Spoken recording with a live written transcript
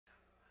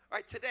All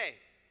right, today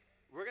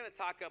we're going to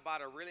talk about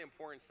a really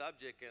important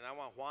subject, and I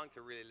want Juan to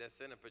really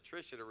listen and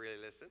Patricia to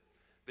really listen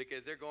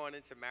because they're going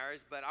into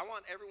marriage. But I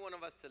want every one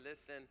of us to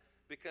listen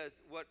because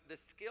what the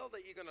skill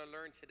that you're going to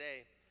learn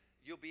today,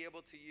 you'll be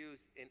able to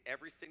use in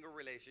every single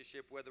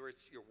relationship, whether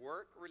it's your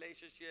work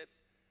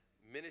relationships,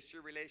 ministry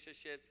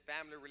relationships,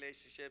 family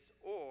relationships,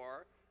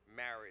 or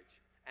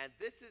marriage. And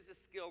this is the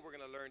skill we're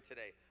going to learn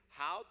today: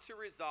 how to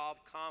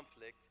resolve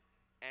conflict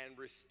and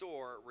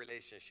restore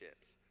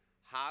relationships.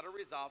 How to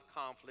resolve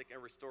conflict and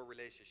restore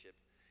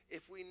relationships.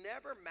 If we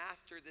never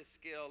master this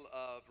skill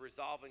of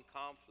resolving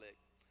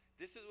conflict,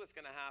 this is what's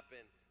going to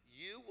happen.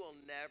 You will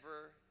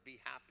never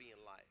be happy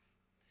in life.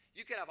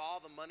 You could have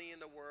all the money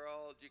in the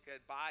world, you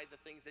could buy the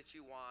things that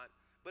you want,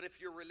 but if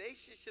your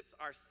relationships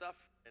are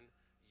suffering,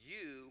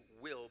 you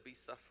will be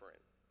suffering.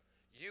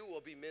 You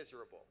will be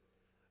miserable.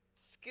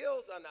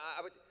 Skills on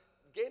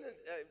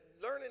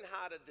learning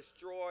how to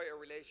destroy a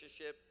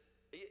relationship.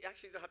 You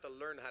actually don't have to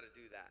learn how to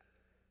do that.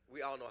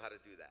 We all know how to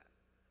do that.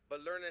 But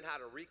learning how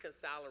to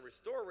reconcile and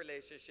restore a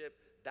relationship,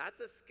 that's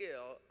a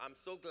skill I'm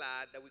so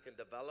glad that we can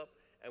develop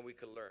and we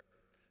can learn.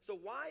 So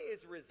why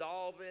is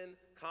resolving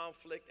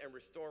conflict and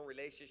restoring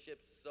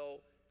relationships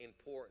so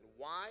important?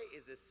 Why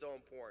is this so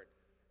important?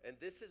 And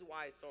this is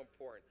why it's so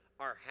important.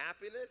 Our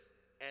happiness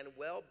and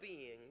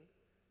well-being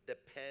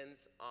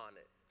depends on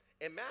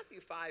it. In Matthew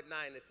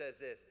 5:9, it says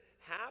this: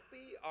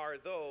 happy are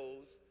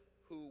those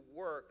who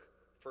work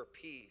for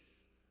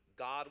peace.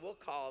 God will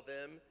call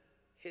them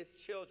his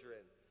children.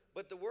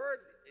 But the word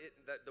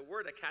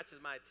that catches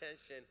my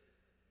attention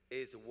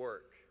is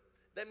work.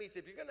 That means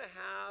if you're going to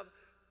have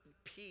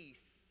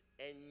peace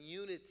and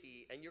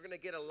unity and you're going to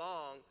get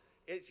along,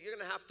 you're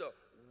going to have to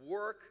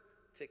work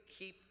to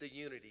keep the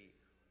unity,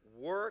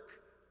 work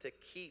to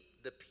keep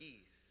the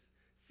peace.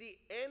 See,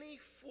 any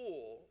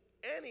fool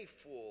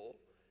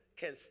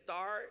can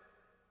start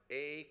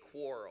a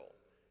quarrel.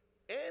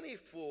 Any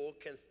fool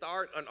can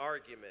start an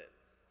argument.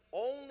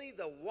 Only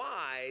the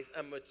wise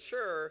and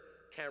mature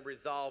can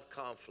resolve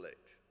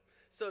conflict.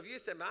 So if you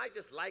say, man, I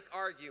just like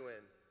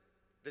arguing,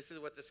 this is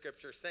what the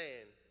scripture is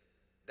saying,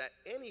 that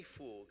any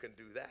fool can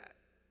do that.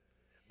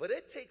 But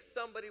it takes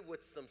somebody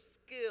with some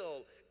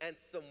skill and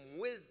some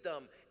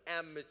wisdom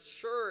and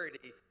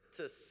maturity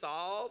to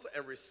solve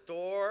and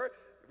restore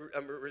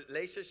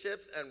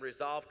relationships and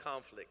resolve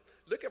conflict.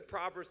 Look at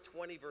Proverbs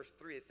 20, verse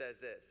 3. It says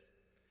this: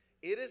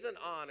 it is an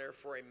honor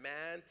for a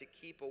man to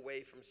keep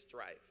away from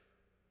strife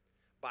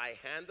by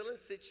handling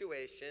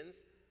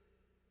situations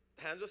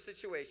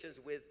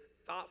with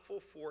thoughtful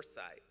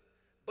foresight.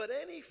 But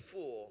any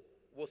fool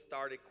will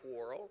start a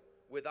quarrel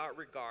without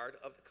regard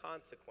of the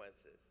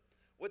consequences.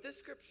 What this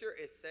scripture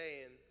is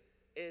saying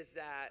is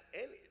that,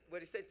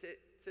 what he said,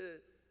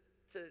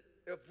 to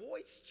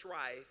avoid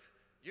strife,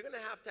 you're going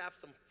to have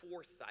some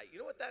foresight. You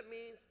know what that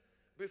means?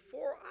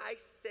 Before I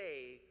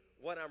say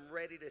what I'm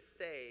ready to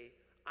say,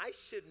 I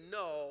should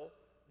know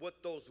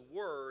what those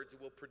words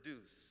will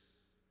produce.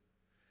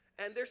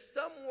 And there's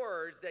some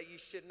words that you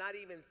should not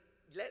even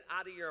let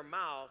out of your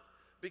mouth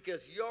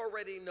because you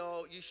already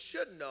know, you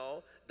should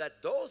know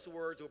that those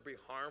words will be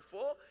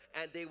harmful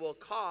and they will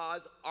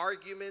cause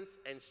arguments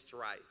and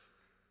strife.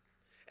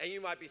 And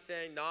you might be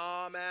saying,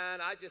 no, man,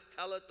 I just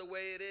tell it the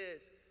way it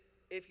is.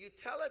 If you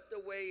tell it the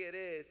way it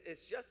is,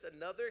 it's just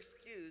another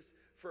excuse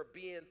for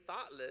being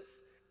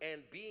thoughtless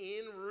and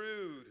being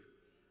rude.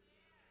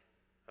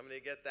 How many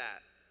get that?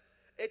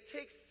 It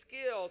takes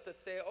skill to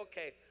say,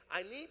 okay,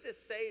 I need to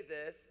say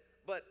this,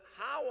 but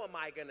how am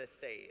I going to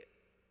say it?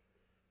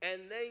 And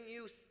then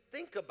you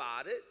think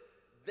about it,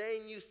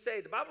 then you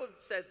say, the Bible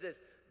says this: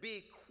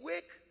 be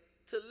quick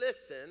to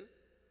listen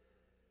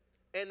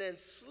and then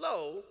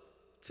slow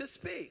to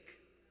speak.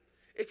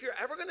 If you're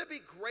ever going to be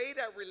great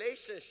at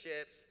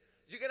relationships,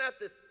 you're going to have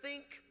to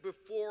think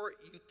before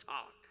you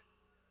talk.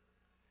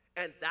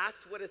 And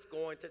that's what it's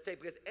going to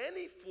take, because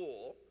any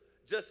fool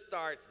just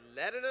starts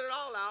letting it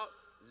all out,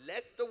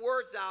 lets the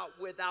words out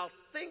without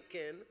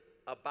thinking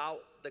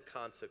about the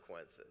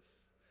consequences.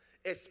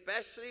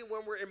 Especially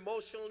when we're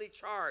emotionally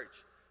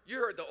charged. You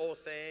heard the old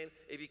saying,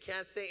 if you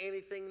can't say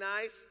anything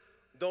nice,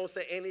 don't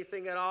say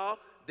anything at all.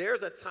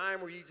 There's a time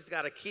where you just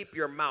got to keep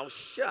your mouth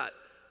shut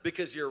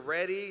because you're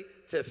ready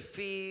to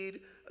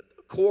feed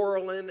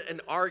quarreling and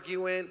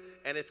arguing,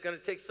 and it's going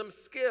to take some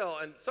skill.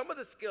 And some of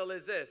the skill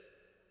is this: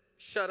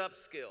 shut up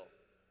skill.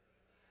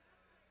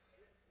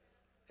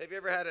 Have you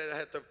ever had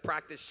to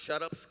practice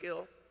shut up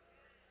skill?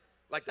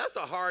 Like, that's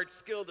a hard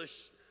skill to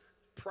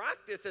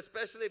practice,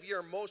 especially if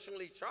you're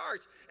emotionally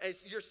charged and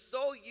you're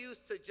so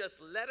used to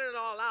just letting it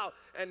all out.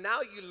 And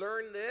now you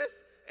learn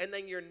this, and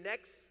then your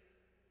next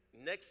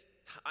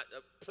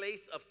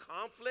place of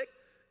conflict,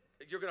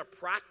 you're going to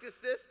practice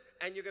this,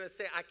 and you're going to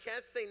say, I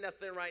can't say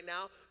nothing right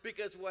now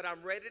because what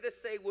I'm ready to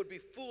say would be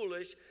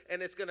foolish,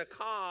 and it's going to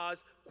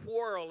cause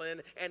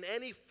quarreling, and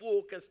any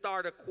fool can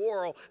start a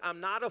quarrel. I'm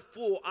not a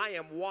fool. I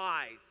am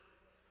wise.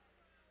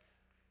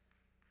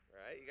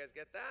 Right? You guys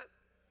get that?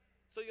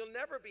 So you'll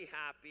never be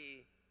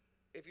happy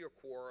if you're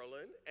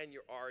quarreling and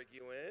you're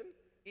arguing.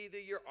 Either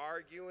you're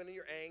arguing and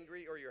you're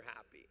angry or you're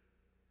happy.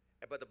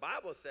 But the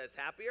Bible says,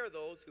 happy are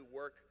those who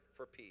work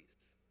for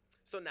peace.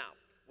 So now,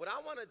 what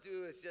I want to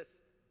do is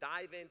just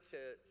dive into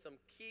some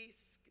key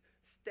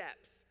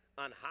steps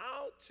on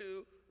how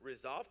to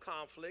resolve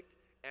conflict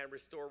and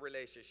restore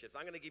relationships.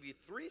 I'm going to give you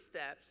 3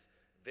 steps,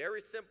 very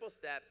simple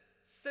steps,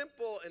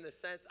 simple in the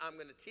sense I'm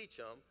going to teach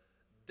them,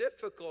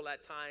 difficult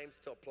at times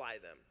to apply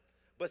them.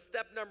 But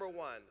step number 1,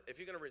 if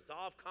you're going to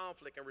resolve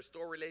conflict and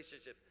restore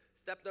relationships,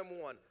 step number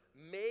 1,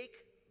 make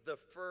the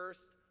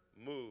first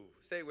move.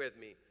 Say with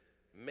me,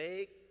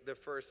 make the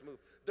first move.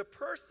 The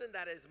person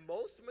that is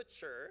most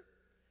mature,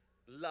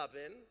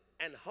 loving,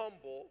 and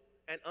humble,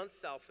 and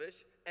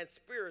unselfish, and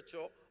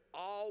spiritual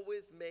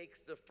always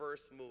makes the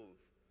first move.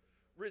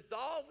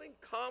 Resolving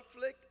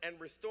conflict and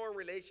restoring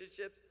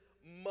relationships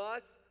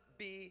must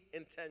be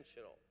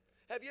intentional.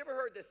 Have you ever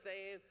heard the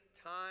saying,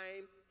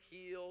 time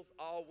heals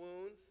all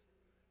wounds?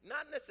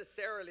 Not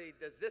necessarily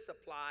does this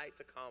apply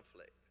to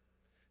conflict.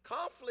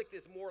 Conflict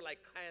is more like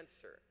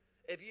cancer.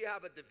 If you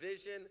have a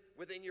division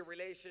within your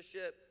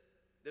relationship,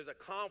 there's a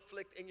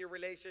conflict in your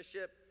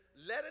relationship,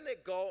 letting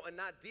it go and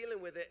not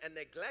dealing with it and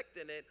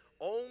neglecting it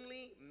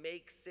only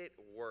makes it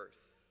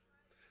worse.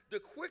 The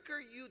quicker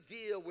you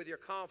deal with your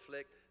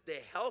conflict, the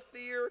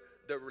healthier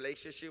the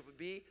relationship will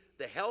be,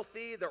 the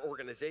healthier the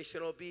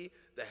organization will be,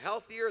 the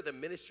healthier the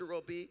ministry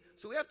will be.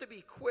 So we have to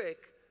be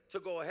quick to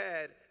go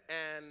ahead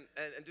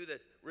and do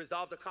this.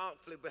 Resolve the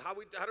conflict. But how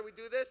do we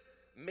do this?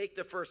 Make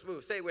the first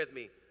move. Say it with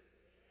me.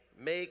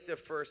 Make the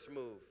first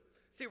move.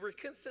 See,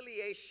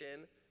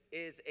 reconciliation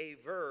is a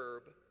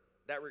verb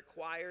that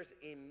requires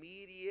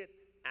immediate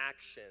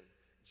action.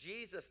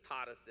 Jesus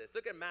taught us this.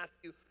 Look at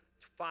Matthew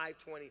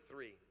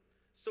 5:23.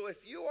 So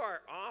if you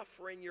are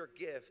offering your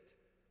gift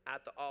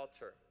at the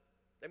altar,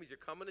 that means you're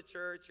coming to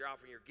church, you're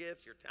offering your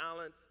gifts, your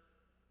talents,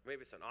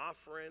 maybe it's an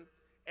offering,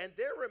 and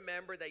there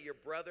remember that your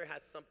brother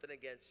has something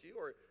against you,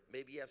 or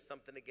maybe you have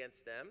something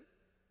against them.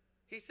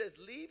 He says,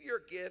 leave your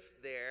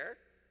gift there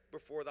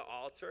before the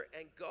altar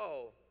and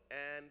go.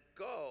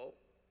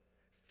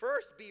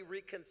 First be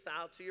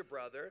reconciled to your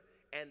brother,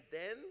 and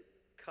then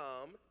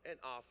come and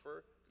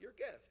offer your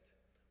gift.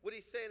 What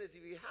he's saying is,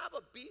 if you have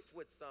a beef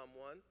with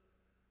someone,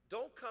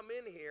 don't come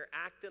in here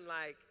acting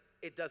like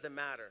it doesn't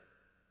matter.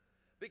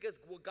 Because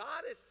what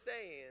God is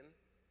saying,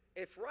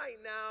 if right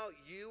now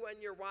you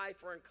and your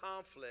wife are in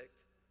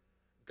conflict,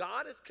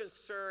 God is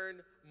concerned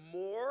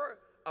more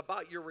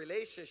about your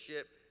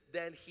relationship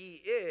than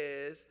he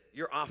is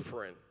your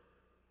offering.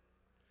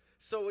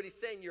 So what he's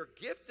saying, your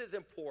gift is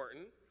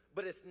important,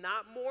 but it's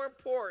not more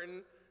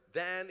important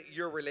than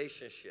your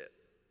relationship.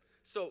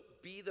 So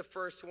be the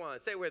first one.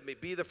 Say it with me,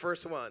 be the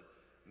first one.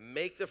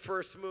 Make the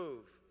first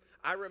move.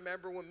 I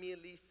remember when me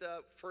and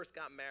Lisa first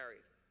got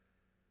married.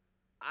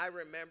 I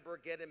remember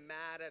getting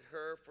mad at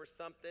her for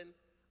something.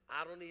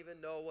 I don't even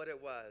know what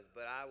it was,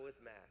 but I was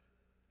mad.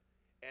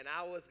 And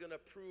I was going to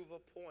prove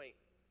a point.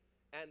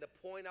 And the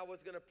point I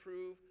was going to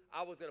prove,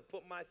 I was going to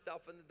put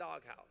myself in the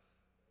doghouse.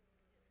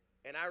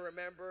 And I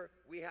remember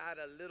we had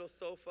a little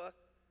sofa.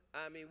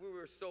 I mean, we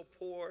were so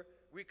poor,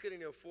 we couldn't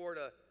even afford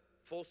a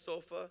full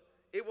sofa.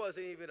 It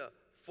wasn't even a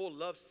full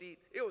love seat.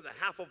 It was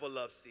a half of a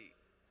love seat.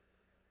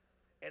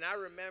 And I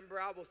remember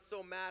I was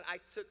so mad, I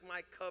took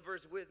my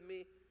covers with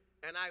me,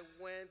 and I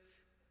went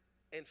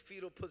in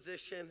fetal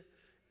position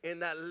in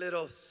that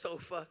little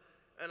sofa,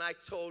 and I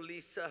told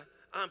Lisa,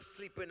 I'm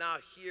sleeping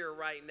out here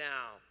right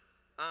now.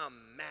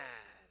 I'm mad.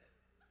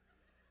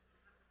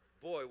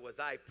 Boy, was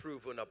I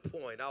proving a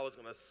point. I was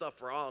going to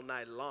suffer all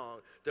night long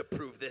to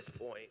prove this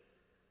point.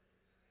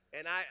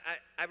 And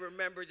I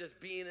remember just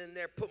being in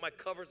there, put my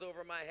covers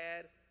over my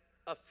head.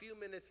 A few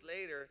minutes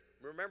later,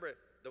 remember,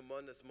 the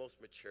one that's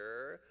most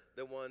mature,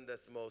 the one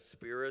that's most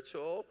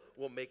spiritual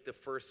will make the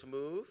first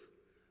move.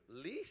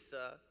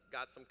 Lisa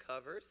got some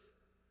covers,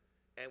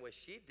 and what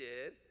she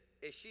did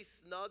is she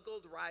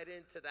snuggled right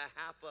into the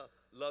half a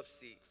love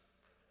seat.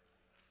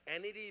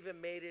 And it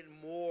even made it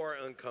more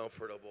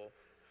uncomfortable.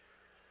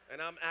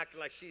 And I'm acting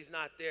like she's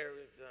not there.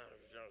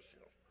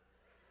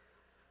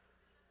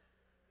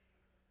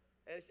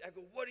 And I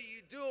go, what are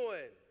you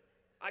doing?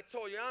 I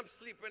told you I'm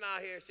sleeping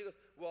out here. She goes,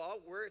 well,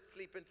 we're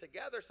sleeping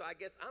together, so I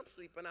guess I'm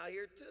sleeping out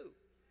here too.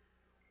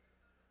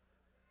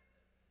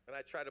 And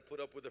I try to put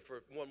up with it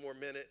for one more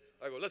minute.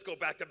 I go, let's go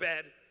back to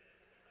bed.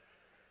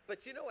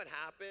 But you know what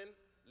happened?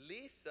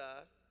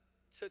 Lisa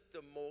took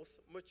the most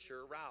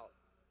mature route.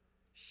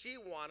 She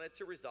wanted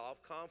to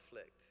resolve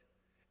conflict.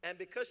 And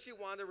because she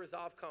wanted to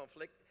resolve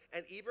conflict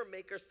and even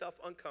make herself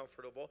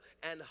uncomfortable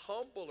and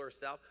humble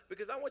herself,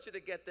 because I want you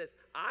to get this,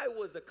 I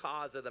was the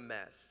cause of the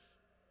mess.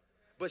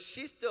 But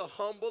she still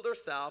humbled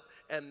herself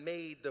and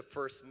made the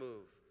first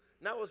move.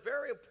 Now, it was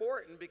very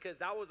important because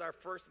that was our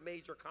first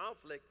major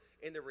conflict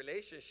in the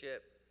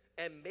relationship.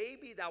 And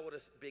maybe that would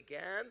have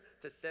began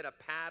to set a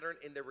pattern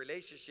in the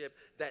relationship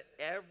that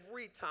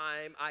every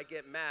time I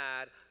get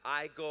mad,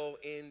 I go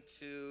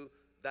into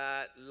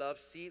that love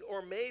seat,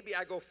 or maybe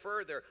I go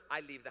further,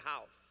 I leave the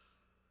house.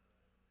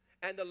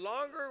 And the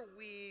longer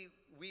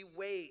we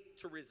wait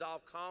to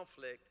resolve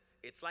conflict,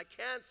 it's like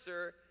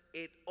cancer,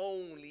 it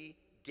only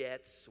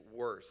gets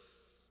worse.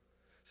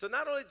 So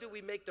not only do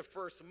we make the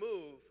first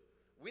move,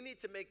 we need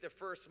to make the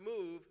first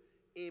move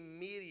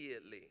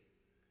immediately.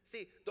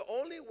 See, the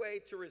only way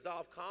to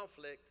resolve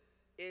conflict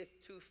is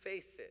to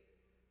face it.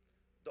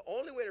 The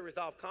only way to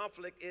resolve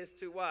conflict is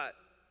to what?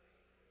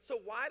 So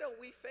why don't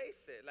we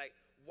face it? Like,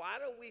 why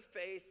don't we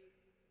face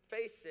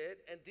it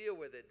and deal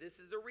with it? This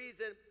is the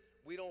reason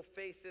we don't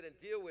face it and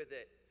deal with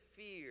it.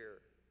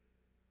 Fear.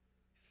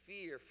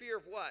 Fear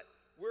of what?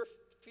 We're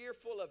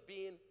fearful of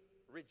being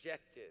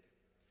rejected.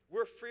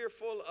 We're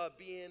fearful of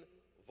being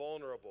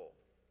vulnerable.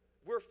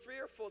 We're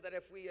fearful that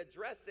if we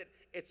address it,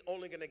 it's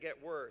only going to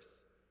get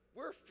worse.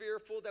 We're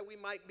fearful that we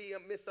might be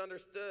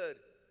misunderstood.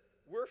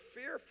 We're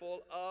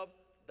fearful of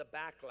the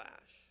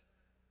backlash.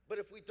 But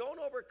if we don't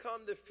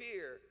overcome the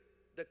fear,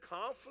 the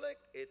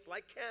conflict, it's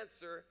like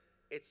cancer,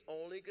 it's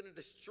only going to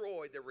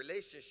destroy the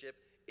relationship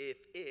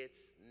if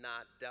it's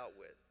not dealt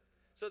with.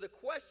 So the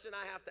question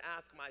I have to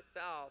ask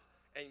myself,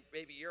 and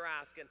maybe you're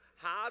asking,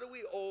 how do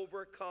we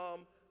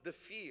overcome the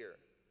fear?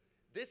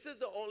 This is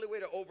the only way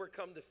to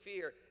overcome the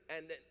fear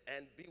and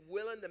be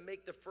willing to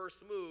make the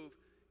first move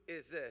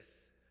is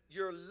this.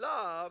 Your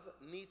love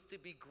needs to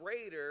be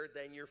greater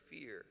than your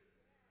fear.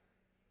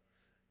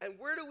 And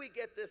where do we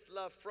get this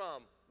love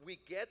from? We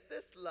get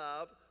this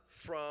love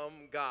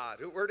from God.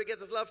 Where do we get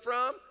this love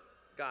from?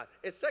 God.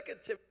 In 2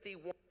 Timothy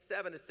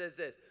 1:7, it says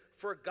this,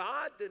 for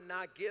God did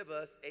not give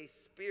us a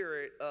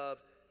spirit of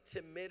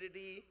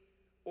timidity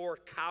or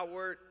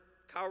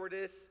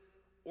cowardice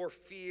or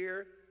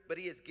fear, but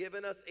he has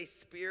given us a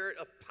spirit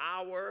of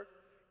power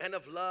and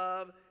of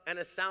love and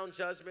a sound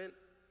judgment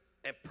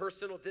and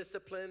personal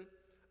discipline,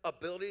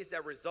 abilities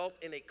that result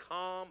in a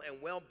calm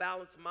and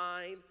well-balanced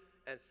mind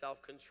and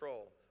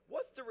self-control.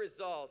 What's the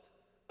result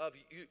of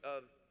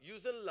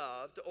using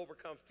love to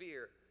overcome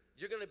fear?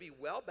 You're going to be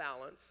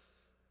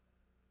well-balanced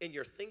in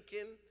your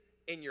thinking,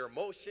 in your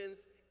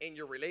emotions, in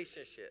your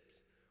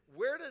relationships.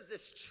 Where does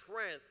this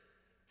strength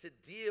to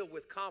deal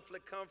with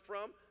conflict come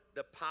from?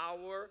 The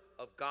power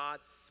of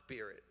God's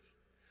Spirit.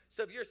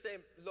 So if you're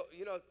saying, look,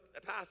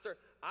 Pastor,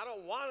 I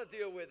don't want to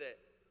deal with it.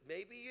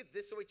 Maybe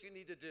this is what you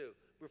need to do.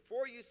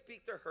 Before you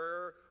speak to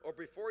her or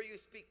before you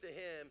speak to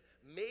him,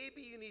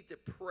 maybe you need to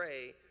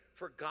pray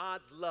for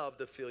God's love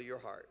to fill your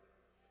heart.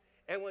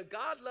 And when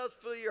God loves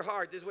fill your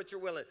heart, this is what you're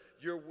willing.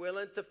 You're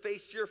willing to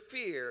face your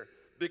fear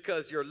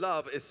because your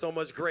love is so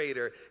much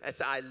greater. And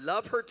so I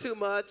love her too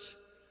much.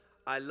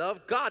 I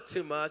love God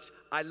too much.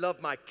 I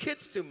love my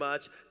kids too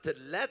much to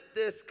let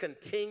this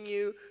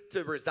continue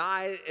to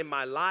reside in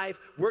my life.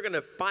 We're going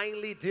to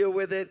finally deal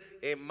with it.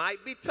 It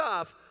might be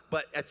tough,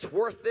 but it's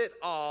worth it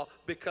all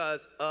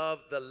because of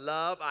the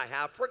love I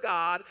have for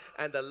God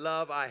and the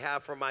love I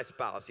have for my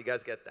spouse. You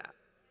guys get that?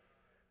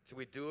 So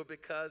we do it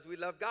because we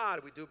love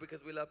God. We do it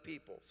because we love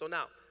people. So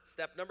now,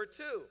 step number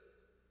 2.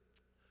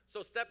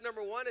 So step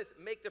number 1 is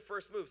make the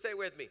first move. Say it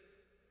with me.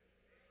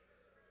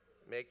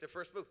 Make the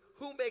first move.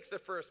 Who makes the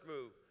first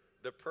move?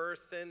 The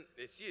person,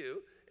 it's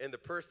you, and the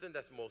person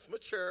that's most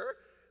mature,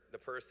 the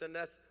person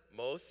that's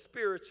most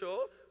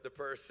spiritual, the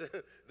person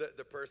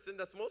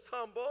that's most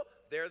humble,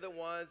 they're the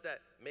ones that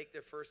make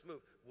the first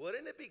move.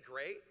 Wouldn't it be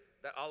great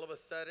that all of a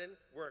sudden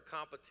we're in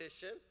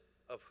competition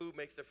of who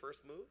makes the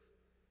first move?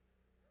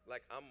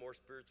 Like, I'm more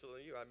spiritual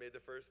than you. I made the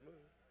first move.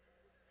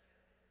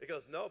 He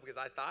goes, no, because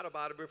I thought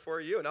about it before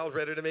you, and I was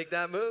ready to make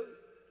that move.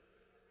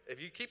 If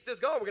you keep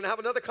this going, we're going to have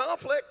another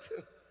conflict.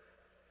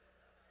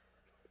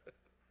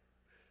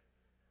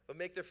 But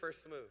make the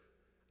first move.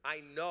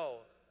 I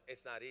know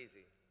it's not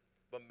easy,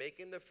 but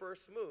making the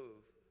first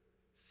move,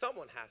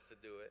 someone has to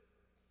do it.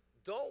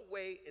 Don't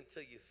wait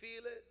until you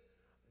feel it.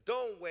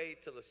 Don't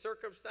wait till the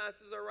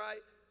circumstances are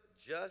right.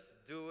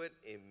 Just do it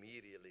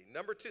immediately.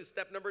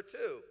 Step number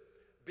 2,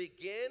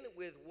 begin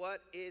with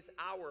what is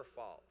our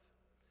fault.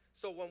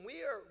 So when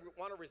we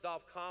want to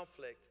resolve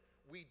conflict,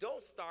 we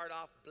don't start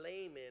off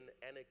blaming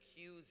and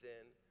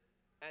accusing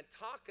and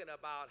talking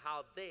about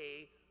how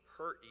they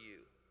hurt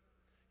you.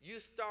 You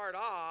start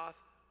off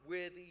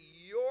with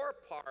your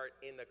part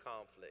in the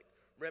conflict.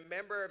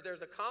 Remember, if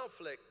there's a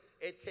conflict,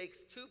 it takes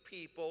 2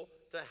 people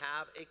to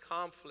have a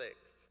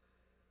conflict.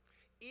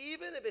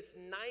 Even if it's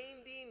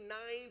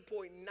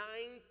 99.9%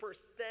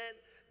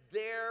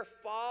 their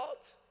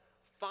fault,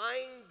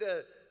 find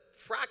the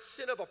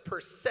fraction of a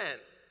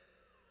percent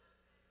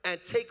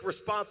and take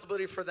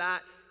responsibility for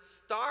that.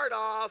 Start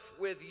off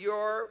with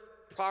your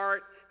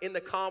part in the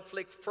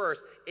conflict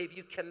first. If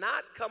you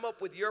cannot come up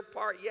with your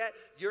part yet,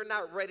 you're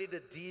not ready to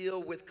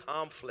deal with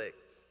conflict.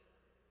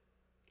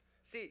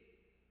 See,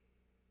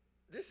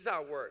 this is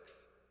how it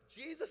works.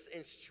 Jesus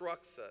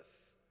instructs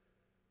us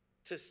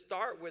to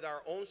start with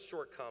our own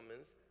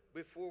shortcomings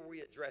before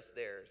we address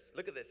theirs.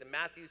 Look at this in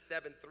Matthew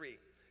 7:3. It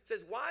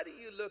says, why do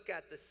you look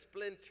at the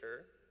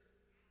splinter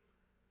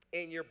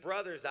in your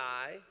brother's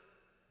eye,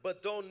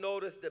 but don't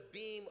notice the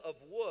beam of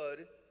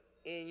wood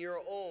in your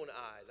own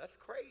eye? That's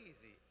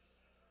crazy.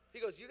 He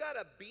goes, you got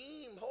a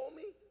beam,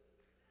 homie?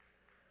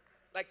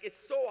 Like,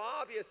 it's so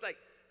obvious. Like,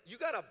 you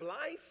got a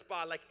blind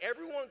spot. Like,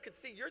 everyone could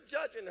see. You're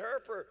judging her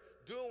for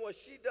doing what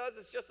she does.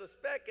 It's just a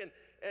speck. And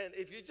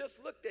if you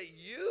just looked at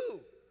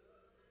you,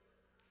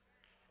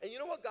 And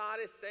you know what God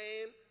is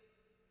saying?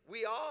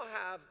 We all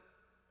have,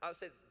 I would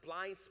say,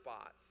 blind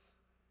spots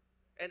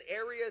and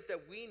areas that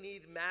we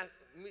need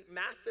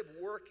massive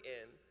work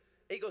in. And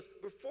he goes,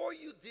 before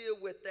you deal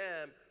with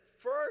them,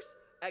 first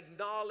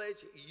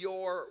acknowledge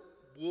your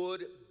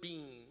wood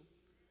beam,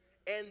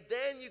 and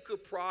then you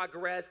could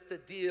progress to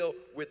deal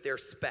with their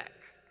speck.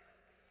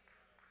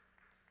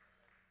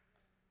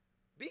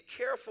 Be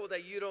careful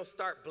that you don't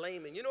start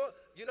blaming. You know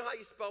how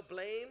you spell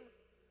blame?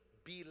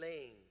 Be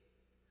lame.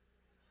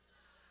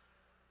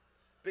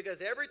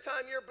 Because every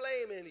time you're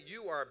blaming,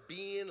 you are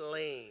being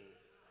lame.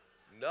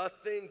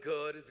 Nothing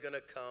good is going to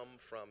come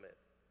from it.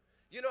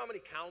 You know how many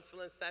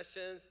counseling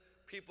sessions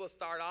people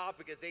start off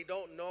because they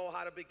don't know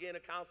how to begin a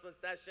counseling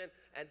session,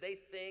 and they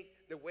think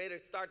the way to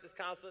start this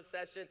counseling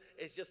session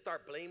is just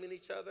start blaming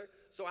each other?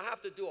 So I have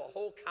to do a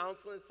whole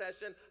counseling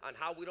session on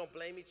how we don't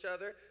blame each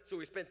other. So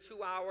we spend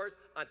 2 hours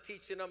on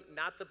teaching them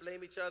not to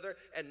blame each other,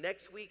 and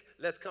next week,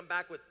 let's come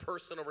back with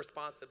personal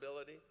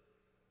responsibility.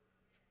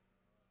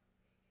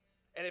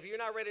 And if you're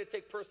not ready to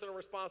take personal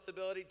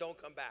responsibility, don't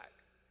come back.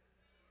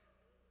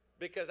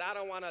 Because I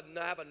don't want to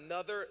have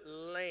another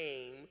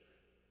lame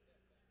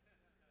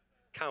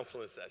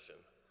counseling session.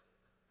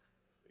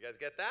 You guys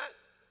get that?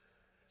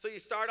 So you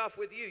start off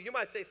with you. You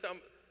might say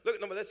something. Let's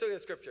look at the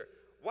scripture.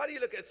 Why do you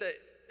look at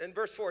it? In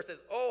verse 4 it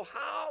says, oh,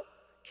 how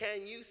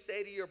can you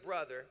say to your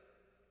brother,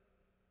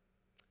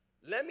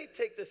 let me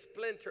take the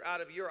splinter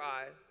out of your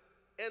eye,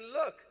 and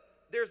look,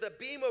 there's a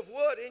beam of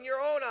wood in your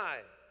own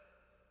eye.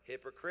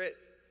 Hypocrite.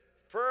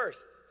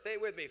 First, say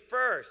it with me,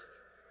 first.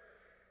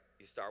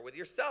 You start with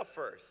yourself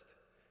first.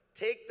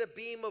 Take the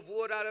beam of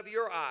wood out of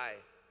your eye,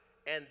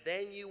 and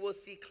then you will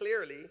see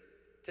clearly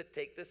to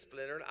take the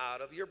splinter out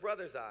of your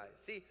brother's eye.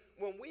 See,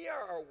 when we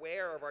are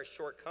aware of our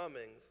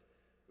shortcomings,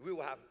 we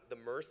will have the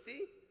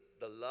mercy,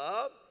 the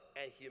love,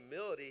 and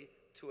humility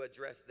to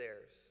address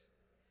theirs.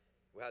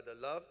 We have the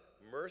love,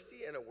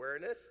 mercy, and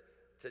awareness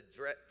to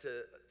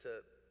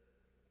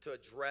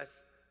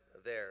address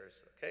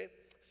theirs, okay?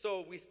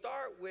 So we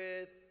start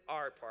with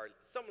our part,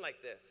 something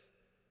like this.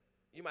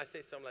 You might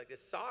say something like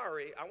this.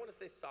 Sorry, I want to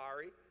say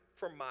sorry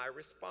for my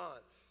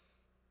response,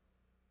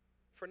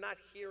 for not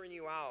hearing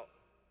you out,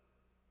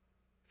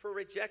 for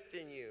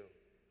rejecting you,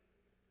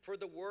 for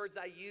the words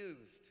I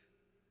used,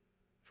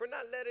 for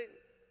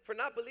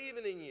not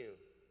believing in you,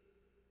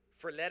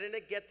 for letting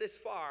it get this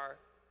far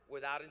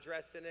without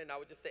addressing it, and I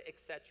would just say,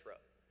 etc.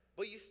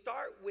 But you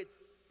start with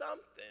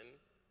something,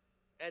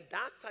 and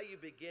that's how you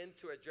begin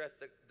to address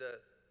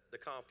the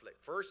conflict.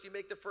 First, you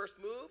make the first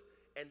move,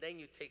 and then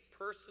you take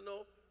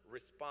personal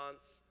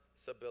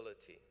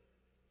responsibility.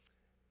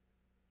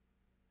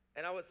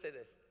 And I would say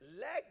this,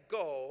 let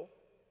go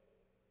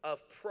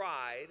of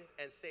pride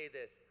and say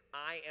this,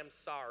 I am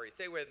sorry.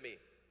 Say with me.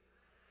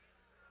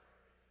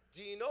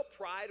 Do you know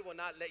pride will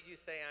not let you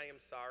say I am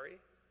sorry?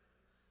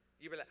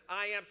 You'll be like,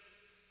 I am.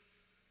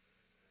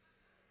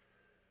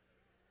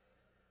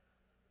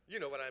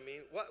 You know what I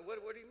mean? What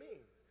do you mean?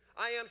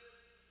 I am.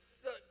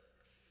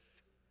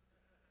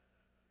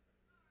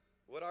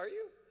 What are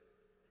you?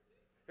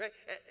 Right?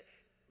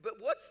 But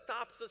what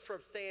stops us from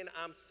saying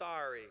I'm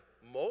sorry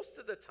most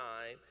of the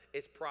time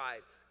is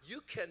pride.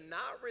 You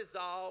cannot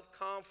resolve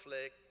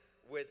conflict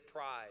with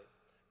pride.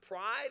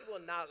 Pride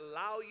will not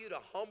allow you to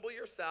humble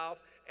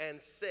yourself and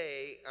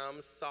say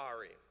I'm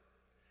sorry.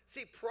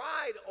 See,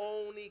 pride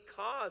only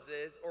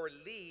causes or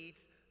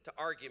leads to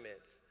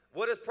arguments.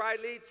 What does pride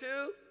lead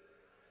to?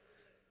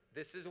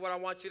 This is what I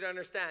want you to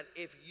understand.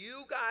 If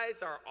you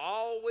guys are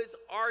always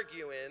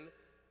arguing,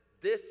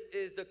 this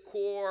is the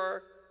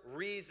core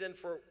reason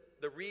for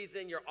the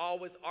reason you're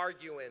always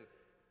arguing,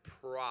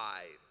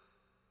 pride.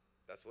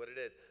 That's what it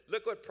is.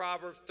 Look what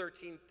Proverbs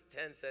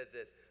 13:10 says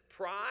this.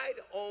 Pride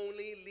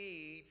only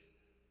leads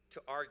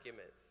to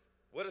arguments.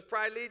 What does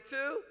pride lead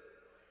to?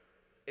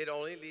 It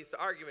only leads to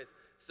arguments.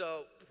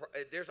 So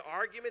there's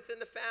arguments in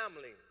the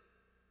family.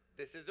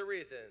 This is the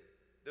reason.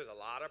 There's a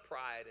lot of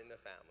pride in the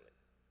family.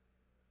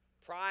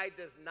 Pride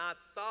does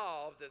not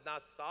solve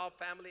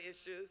family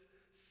issues.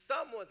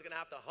 Someone's going to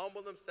have to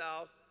humble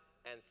themselves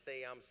and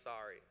say, I'm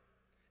sorry.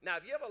 Now,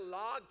 if you have a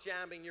log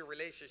jam in your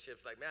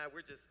relationships, like, man,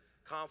 we're just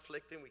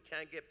conflicting, we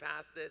can't get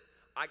past this,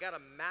 I got a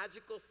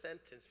magical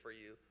sentence for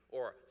you,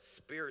 or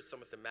spiritual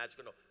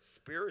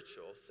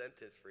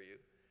sentence for you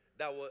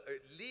that will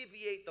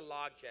alleviate the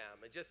log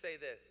jam. And just say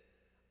this,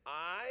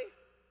 I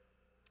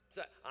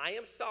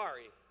am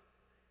sorry.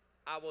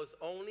 I was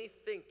only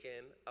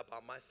thinking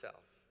about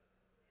myself.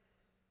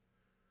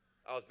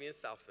 I was being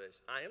selfish.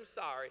 I am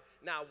sorry.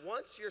 Now,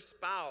 once your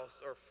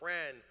spouse or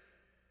friend,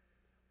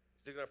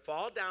 they're going to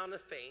fall down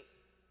and faint,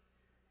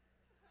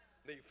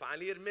 then you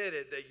finally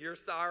admitted that you're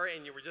sorry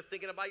and you were just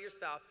thinking about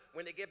yourself.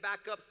 When they get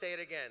back up, say it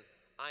again.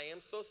 I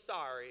am so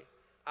sorry.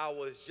 I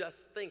was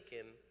just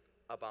thinking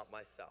about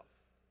myself.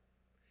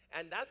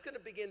 And that's going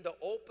to begin to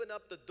open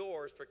up the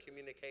doors for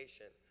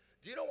communication.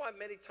 Do you know why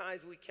many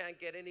times we can't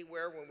get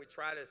anywhere when we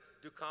try to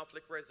do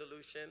conflict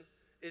resolution?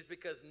 Is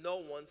because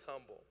no one's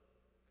humble.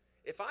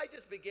 If I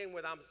just begin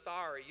with I'm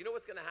sorry, you know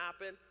what's going to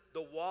happen?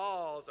 The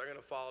walls are going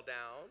to fall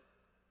down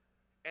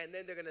And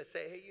then they're going to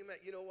say, hey,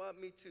 you know what?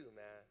 Me too,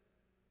 man.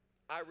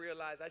 I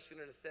realized I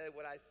shouldn't have said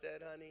what I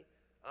said, honey.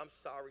 I'm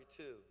sorry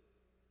too.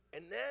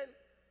 And then,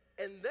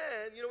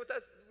 you know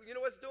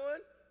what's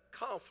doing?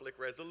 Conflict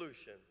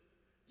resolution.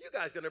 You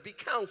guys going to be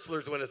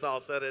counselors when it's all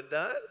said and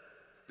done.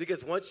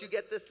 Because once you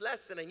get this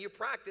lesson and you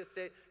practice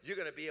it, you're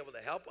going to be able to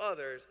help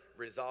others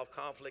resolve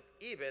conflict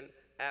even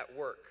at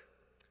work.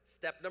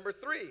 Step number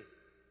 3,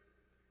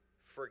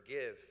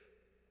 forgive.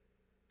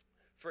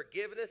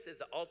 Forgiveness is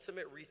the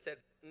ultimate reset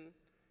button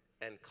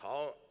and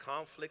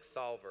conflict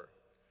solver.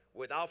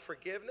 Without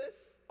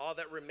forgiveness, all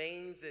that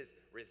remains is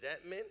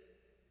resentment,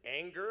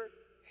 anger,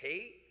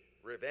 hate,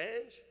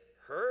 revenge,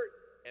 hurt,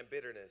 and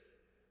bitterness,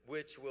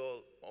 which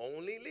will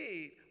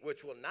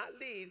not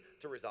lead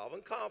to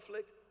resolving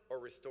conflict or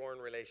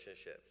restoring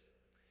relationships.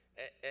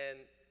 And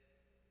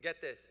get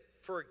this,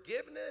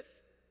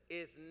 forgiveness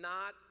is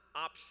not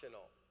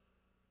optional.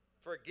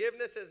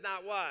 Forgiveness is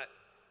not what?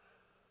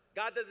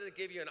 God doesn't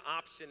give you an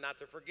option not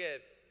to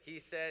forgive. He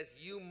says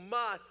you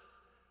must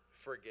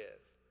forgive.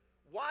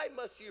 Why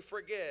must you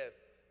forgive?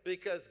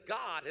 Because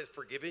God has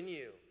forgiven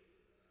you.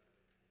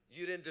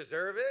 You didn't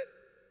deserve it.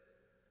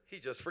 He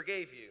just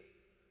forgave you.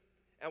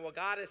 And what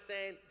God is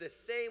saying, the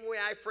same way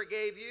I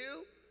forgave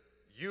you,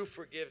 you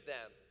forgive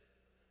them.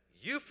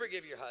 You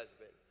forgive your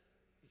husband.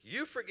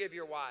 You forgive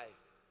your wife.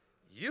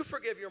 You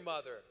forgive your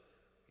mother.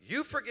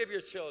 You forgive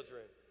your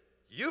children.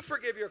 You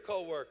forgive your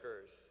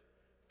coworkers.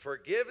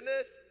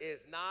 Forgiveness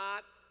is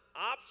not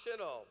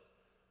optional.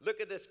 Look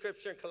at this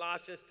scripture in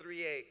Colossians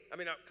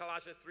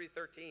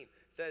 3:13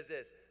 says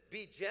this,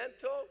 be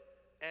gentle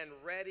and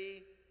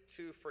ready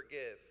to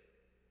forgive.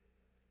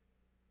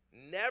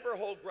 Never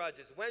hold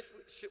grudges. When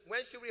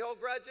should we hold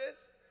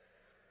grudges?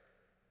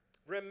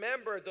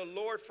 Remember, the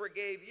Lord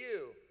forgave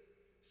you,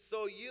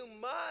 so you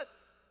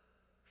must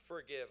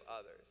forgive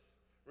others.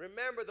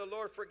 Remember, the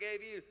Lord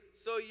forgave you,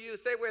 so you,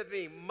 say with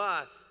me,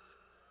 must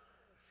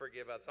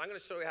forgive others. I'm going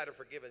to show you how to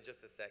forgive in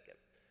just a second.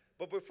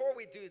 But before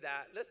we do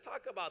that, let's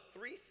talk about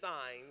 3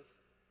 signs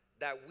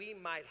that we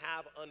might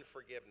have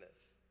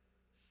unforgiveness.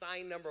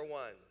 Sign number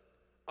 1,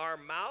 our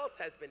mouth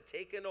has been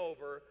taken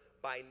over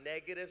by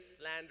negative,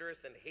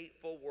 slanderous, and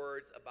hateful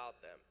words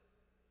about them.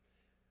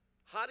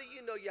 How do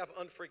you know you have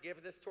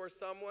unforgiveness towards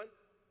someone?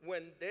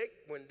 When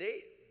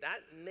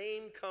that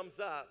name comes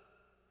up,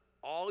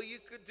 all you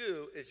could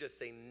do is just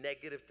say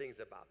negative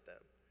things about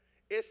them.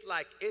 It's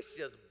like it's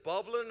just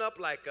bubbling up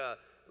like a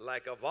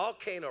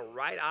volcano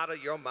right out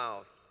of your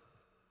mouth.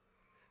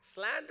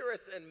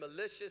 Slanderous and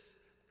malicious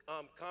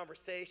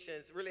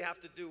conversations really have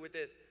to do with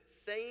this,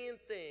 saying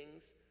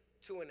things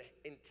to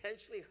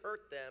intentionally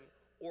hurt them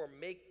or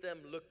make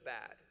them look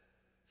bad.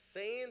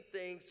 Saying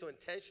things to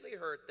intentionally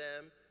hurt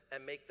them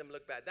and make them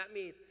look bad. That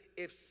means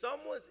if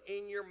someone's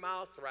in your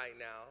mouth right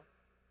now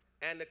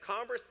and the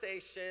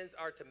conversations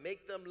are to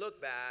make them look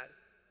bad,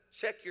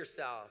 check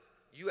yourself.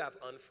 You have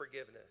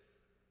unforgiveness.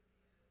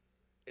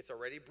 It's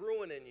already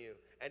brewing in you.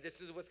 And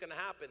this is what's going to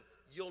happen.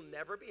 You'll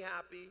never be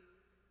happy.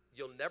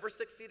 You'll never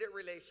succeed at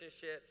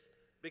relationships,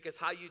 because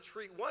how you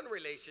treat one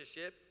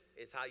relationship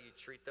is how you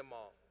treat them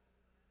all.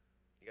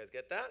 You guys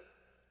get that?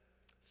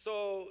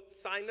 So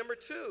sign number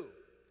 2,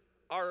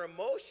 our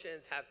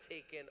emotions have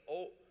been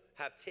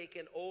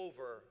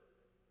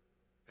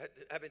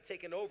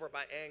taken over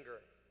by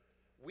anger.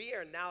 We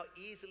are now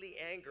easily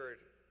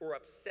angered or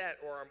upset,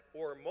 or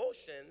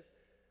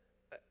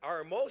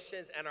our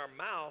emotions and our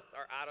mouth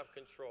are out of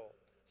control.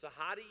 So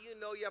how do you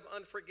know you have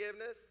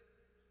unforgiveness?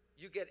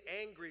 You get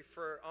angry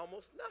for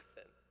almost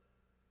nothing.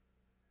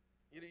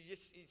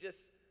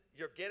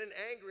 You're getting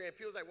angry, and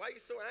people's like, why are you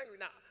so angry?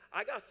 Now,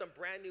 I got some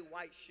brand new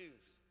white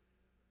shoes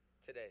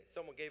today.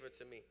 Someone gave it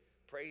to me.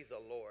 Praise the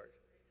Lord.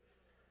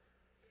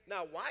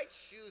 Now, white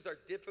shoes are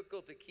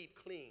difficult to keep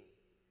clean.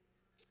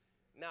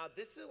 Now,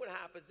 this is what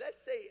happens.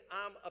 Let's say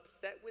I'm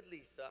upset with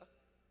Lisa.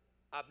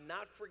 I've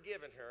not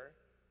forgiven her.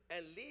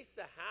 And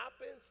Lisa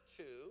happens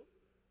to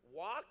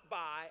walk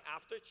by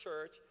after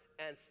church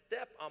and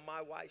step on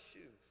my white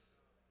shoes.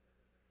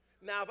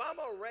 Now, if I'm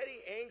already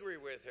angry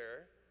with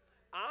her,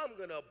 I'm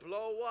going to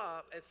blow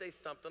up and say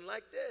something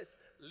like this.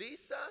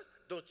 Lisa,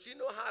 don't you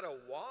know how to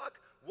walk?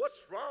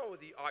 What's wrong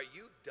with you? Are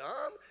you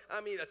dumb? I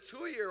mean, a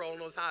 2-year-old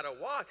knows how to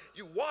walk.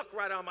 You walk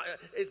right on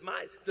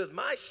does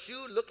my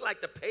shoe look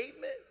like the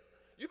pavement?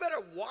 You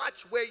better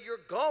watch where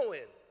you're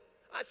going.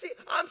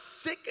 I'm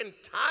sick and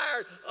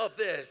tired of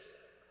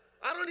this.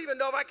 I don't even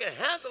know if I can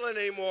handle it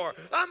anymore.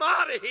 I'm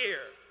out of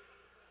here.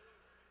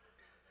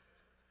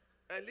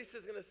 And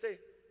Lisa's going to say,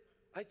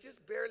 I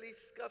just barely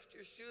scuffed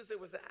your shoes. It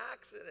was an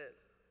accident.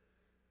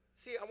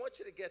 See, I want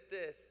you to get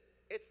this.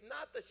 It's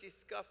not that she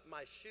scuffed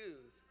my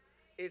shoes.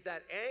 It's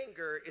that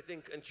anger is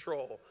in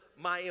control.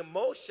 My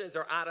emotions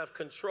are out of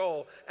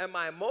control. And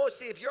my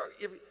emotions,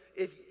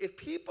 if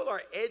people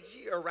are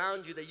edgy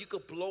around you that you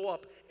could blow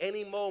up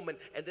any moment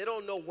and they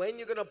don't know when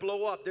you're going to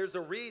blow up, there's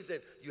a reason.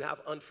 You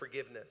have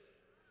unforgiveness.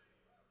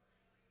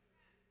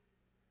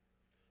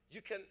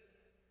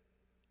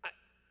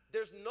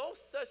 There's no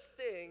such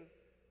thing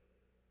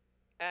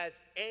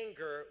as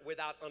anger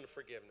without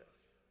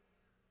unforgiveness.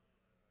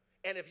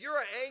 And if you're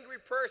an angry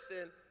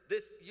person,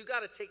 you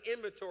got to take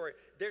inventory.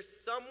 There's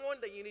someone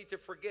that you need to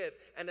forgive.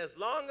 And as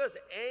long as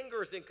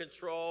anger is in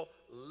control,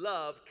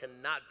 love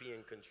cannot be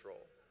in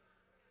control.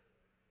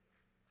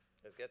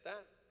 Let's get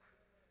that?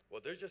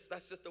 Well,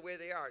 that's just the way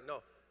they are.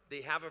 No,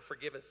 they haven't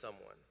forgiven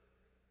someone.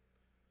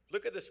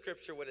 Look at the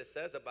scripture, what it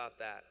says about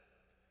that.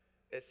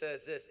 It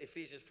says this,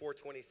 Ephesians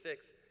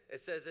 4:26. It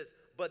says this,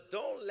 but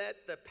don't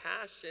let the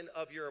passion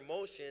of your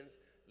emotions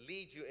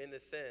lead you into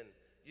sin.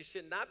 You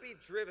should not be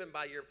driven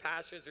by your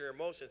passions or your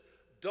emotions.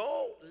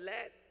 Don't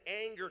let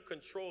anger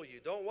control you.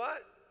 Don't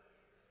what?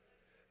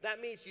 That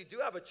means you do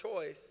have a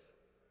choice.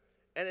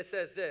 And it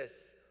says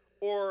this,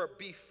 or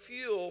be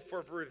fuel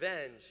for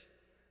revenge.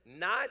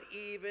 Not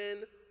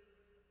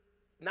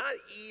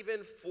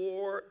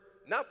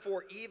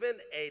for even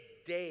a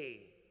day.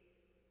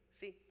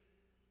 See,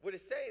 what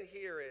it's saying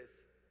here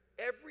is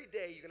every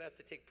day you're going to have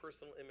to take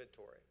personal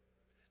inventory.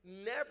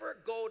 Never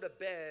go to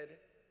bed,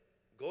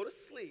 go to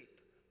sleep,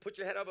 put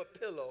your head on a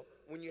pillow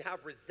when you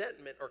have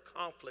resentment or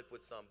conflict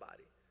with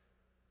somebody.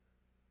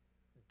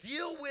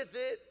 Deal with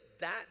it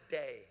that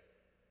day.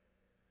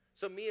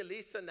 So me and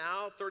Liza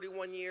now,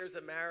 31 years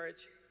of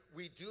marriage,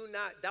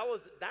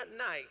 that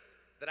night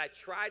that I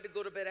tried to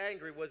go to bed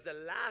angry was the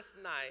last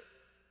night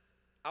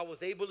I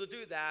was able to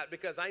do that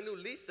because I knew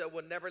Liza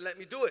would never let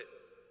me do it.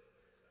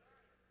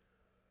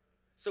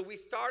 So we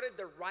started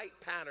the right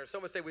pattern.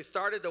 Someone say we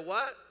started the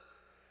what?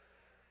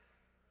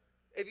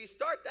 If you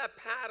start that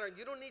pattern,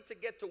 you don't need to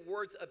get to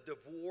words of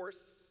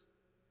divorce.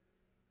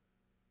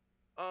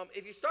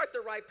 If you start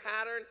the right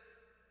pattern,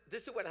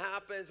 this is what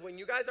happens. When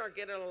you guys aren't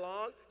getting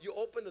along, you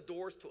open the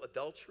doors to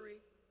adultery.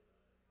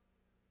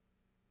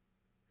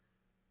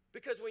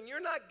 Because when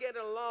you're not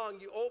getting along,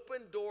 you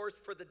open doors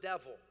for the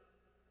devil.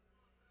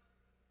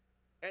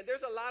 And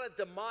there's a lot of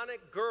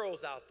demonic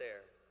girls out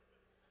there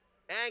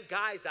and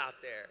guys out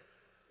there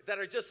that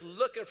are just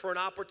looking for an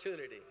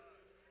opportunity.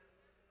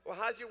 Well,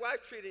 how's your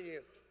wife treating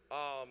you?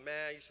 Oh,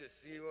 man, you should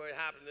see what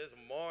happened this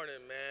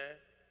morning, man.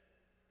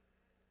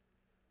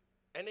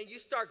 And then you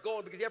start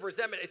going because you have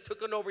resentment. It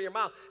took it over your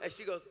mouth. And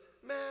she goes,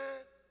 man,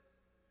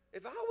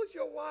 if I was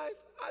your wife,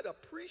 I'd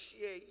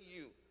appreciate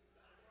you.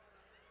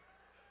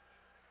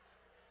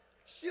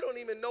 She don't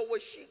even know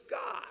what she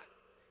got.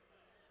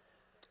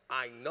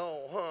 I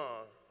know,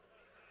 huh?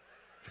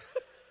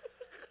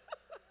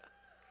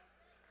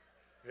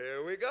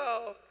 Here we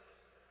go.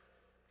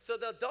 So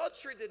the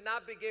adultery did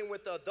not begin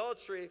with the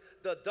adultery.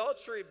 The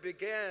adultery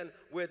began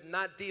with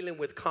not dealing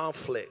with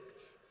conflict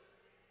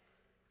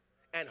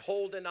and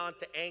holding on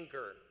to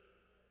anger.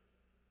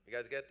 You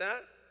guys get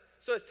that?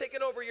 So it's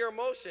taking over your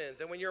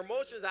emotions. And when your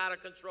emotions are out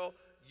of control,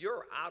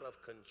 you're out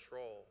of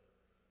control.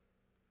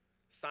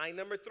 Sign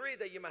number 3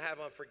 that you might have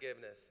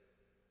unforgiveness.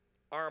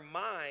 Our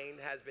mind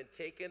has been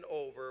taken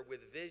over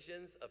with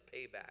visions of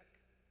payback.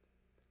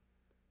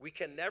 We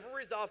can never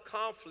resolve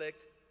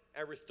conflict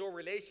and restore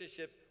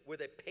relationships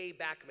with a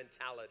payback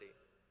mentality.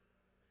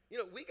 You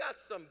know, we got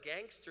some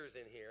gangsters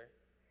in here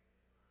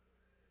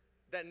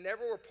that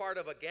never were part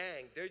of a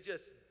gang. They're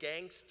just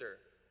gangster.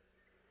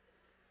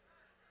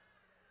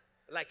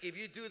 Like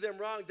if you do them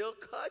wrong, they'll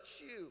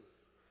cut you.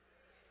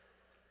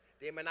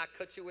 They may not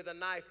cut you with a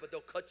knife, but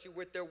they'll cut you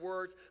with their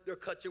words. They'll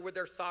cut you with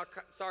their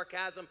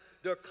sarcasm.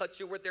 They'll cut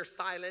you with their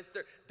silence.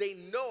 They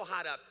know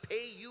how to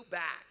pay you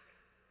back.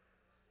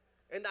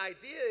 And the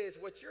idea is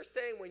what you're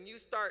saying when you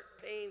start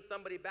paying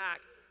somebody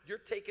back, you're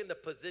taking the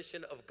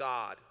position of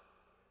God.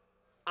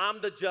 I'm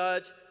the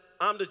judge,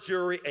 I'm the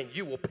jury, and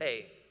you will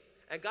pay.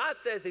 And God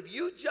says if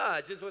you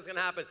judge, this is what's going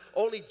to happen.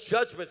 Only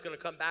judgment's going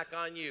to come back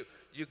on you.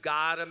 You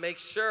got to make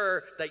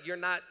sure that you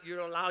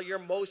don't allow your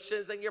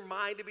emotions and your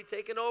mind to be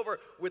taken over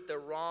with the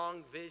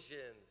wrong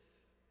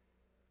visions.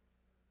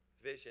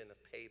 Vision of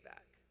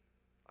payback.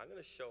 I'm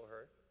going to show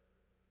her.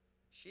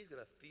 She's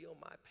going to feel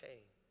my pain.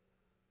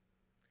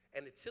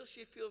 And until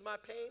she feels my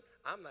pain,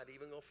 I'm not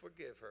even going to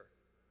forgive her.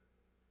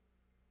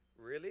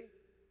 Really?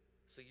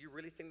 So you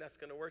really think that's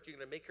going to work? You're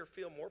going to make her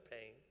feel more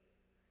pain.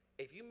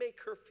 If you make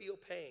her feel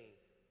pain,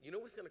 you know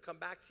what's going to come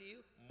back to you?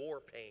 More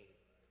pain.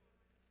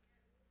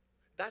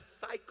 That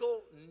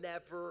cycle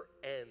never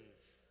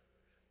ends.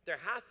 There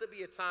has to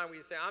be a time where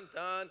you say, I'm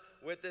done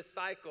with this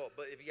cycle.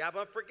 But if you have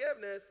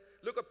unforgiveness,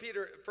 look what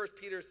 1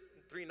 Peter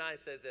 3:9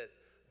 says this.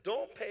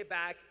 Don't pay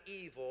back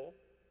evil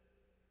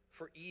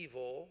for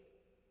evil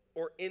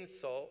or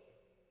insult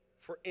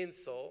for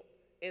insult.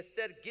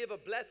 Instead, give a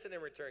blessing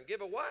in return.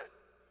 Give a what?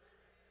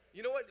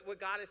 You know what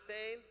God is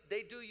saying?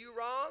 They do you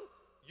wrong,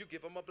 you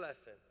give them a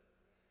blessing.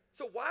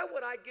 So why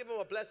would I give them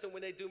a blessing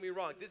when they do me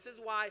wrong? This is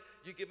why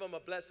you give them a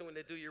blessing when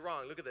they do you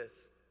wrong. Look at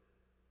this.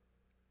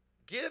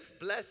 Give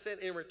blessing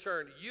in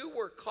return. You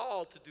were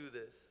called to do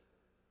this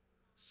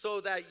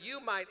so that you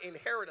might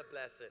inherit a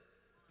blessing.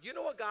 You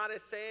know what God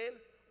is saying?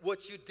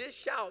 What you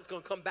dish out is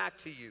going to come back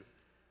to you.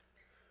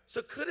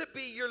 So could it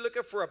be you're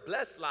looking for a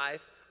blessed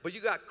life, but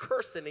you got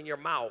cursing in your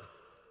mouth?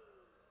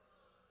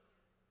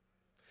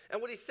 And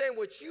what he's saying,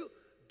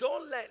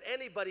 don't let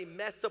anybody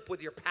mess up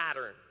with your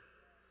pattern.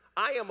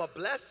 I am a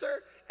blesser,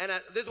 and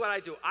this is what I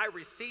do. I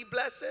receive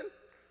blessing,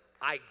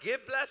 I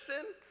give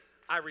blessing,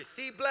 I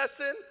receive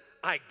blessing,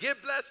 I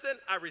give blessing,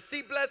 I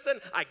receive blessing,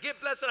 I give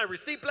blessing, I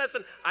receive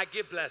blessing, I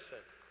give blessing.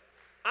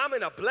 I'm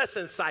in a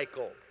blessing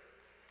cycle.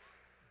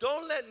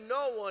 Don't let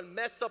no one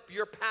mess up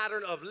your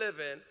pattern of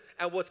living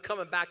and what's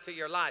coming back to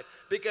your life.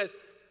 Because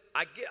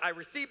I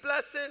receive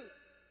blessing,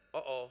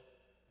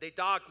 they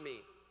dogged me.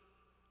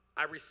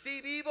 I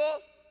receive evil,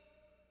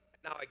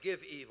 now I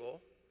give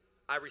evil.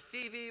 I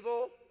receive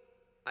evil,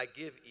 I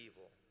give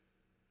evil.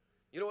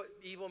 You know what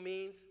evil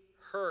means?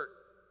 Hurt,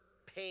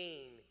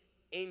 pain,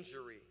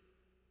 injury.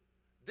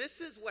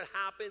 This is what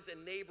happens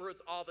in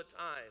neighborhoods all the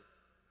time.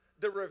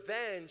 The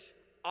revenge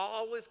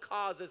always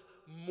causes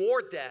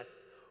more death,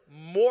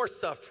 more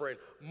suffering,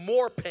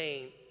 more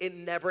pain. It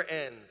never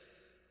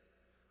ends.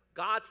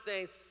 God's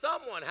saying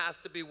someone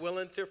has to be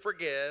willing to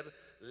forgive,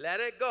 let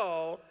it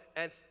go,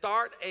 and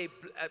start a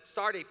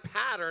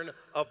pattern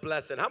of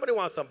blessing. How many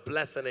want some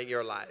blessing in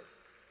your life?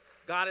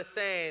 God is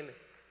saying,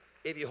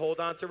 if you hold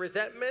on to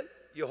resentment,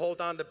 you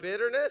hold on to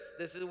bitterness,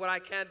 this is what I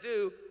can't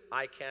do.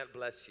 I can't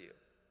bless you.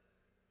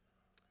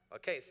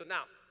 Okay, so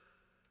now,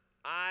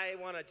 I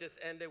want to just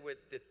end it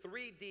with the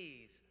 3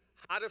 Ds,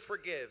 how to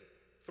forgive.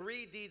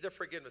 3 Ds of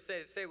forgiveness.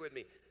 Say it with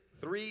me.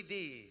 3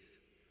 Ds.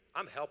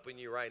 I'm helping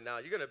you right now.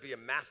 You're going to be a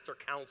master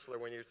counselor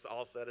when you're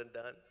all said and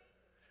done.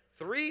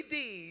 3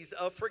 Ds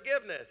of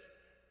forgiveness.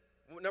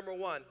 Number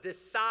 1,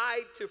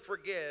 decide to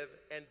forgive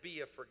and be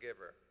a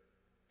forgiver.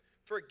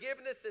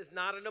 Forgiveness is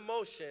not an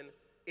emotion.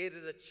 It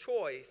is a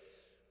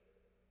choice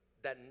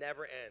that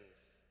never ends.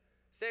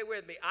 Say it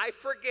with me. I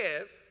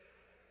forgive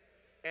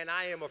and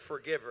I am a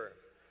forgiver.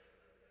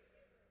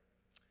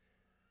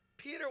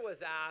 Peter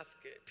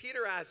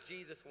asked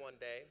Jesus one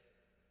day,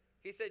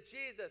 he said,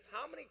 Jesus,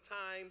 how many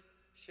times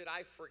should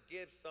I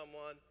forgive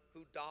someone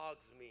who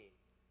dogs me,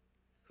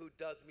 who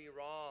does me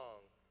wrong?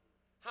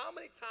 How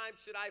many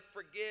times should I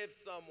forgive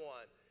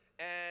someone?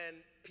 And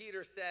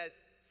Peter says,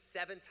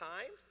 7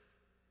 times?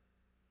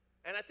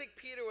 And I think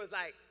Peter was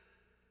like,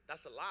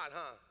 that's a lot,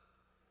 huh?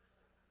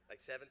 Like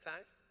 7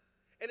 times?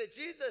 And then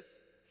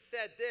Jesus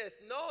said this,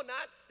 no,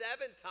 not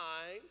 7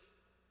 times.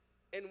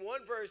 In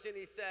one version,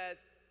 he says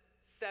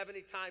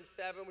 70 times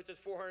 7, which is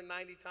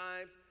 490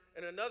 times.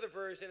 In another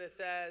version, it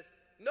says,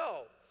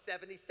 no,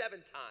 77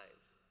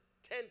 times,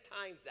 10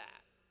 times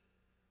that.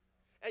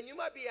 And you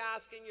might be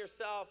asking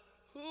yourself,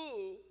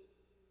 who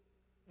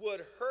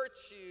would hurt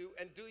you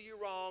and do you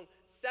wrong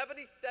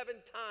 77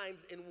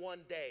 times in one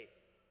day?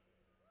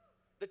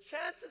 The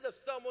chances of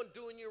someone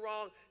doing you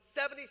wrong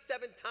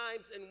 77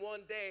 times in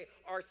one day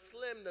are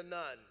slim to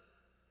none.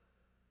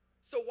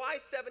 So why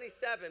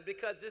 77?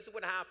 Because this is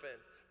what happens.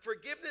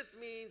 Forgiveness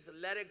means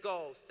let it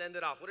go, send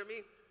it off. What do you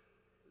mean?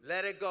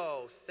 Let it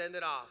go, send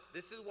it off.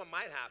 This is what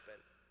might happen.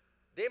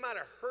 They might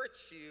have hurt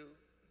you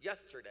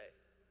yesterday,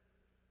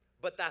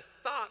 but that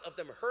thought of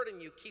them hurting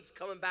you keeps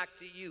coming back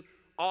to you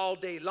all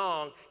day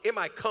long. It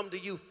might come to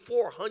you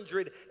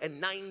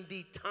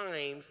 490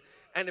 times.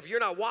 And if you're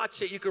not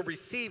watching it, you can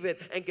receive it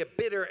and get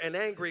bitter and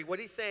angry. What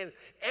he's saying is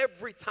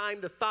every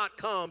time the thought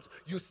comes,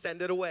 you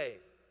send it away.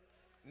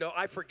 No,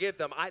 I forgive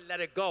them. I let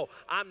it go.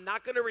 I'm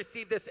not going to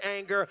receive this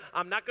anger.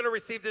 I'm not going to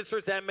receive this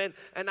resentment.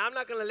 And I'm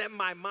not going to let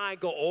my mind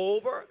go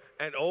over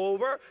and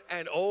over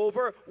and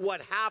over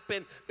what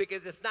happened,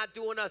 because it's not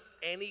doing us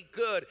any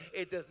good.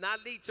 It does not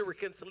lead to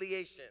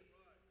reconciliation.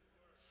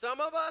 Some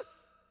of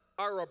us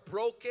are a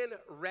broken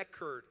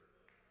record.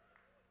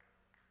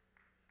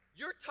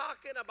 You're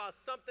talking about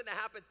something that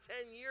happened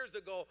 10 years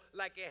ago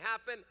like it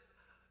happened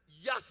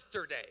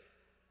yesterday,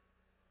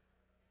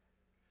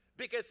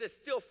 because it's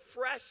still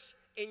fresh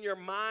in your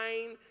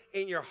mind,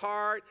 in your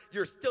heart.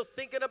 You're still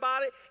thinking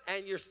about it,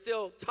 and you're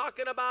still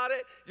talking about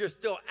it, you're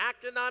still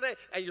acting on it,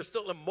 and you're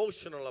still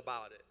emotional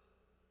about it.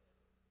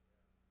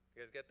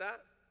 You guys get that?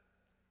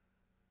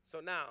 So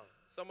now,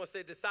 someone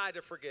say decide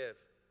to forgive.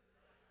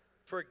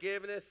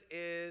 Forgiveness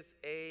is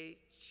a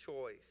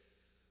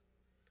choice.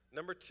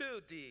 Number 2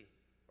 D,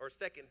 or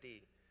second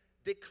D,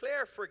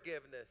 declare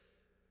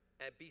forgiveness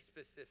and be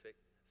specific.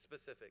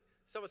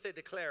 Someone say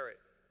declare it.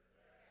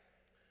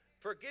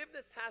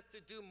 Forgiveness has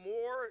to do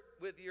more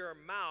with your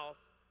mouth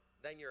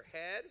than your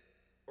head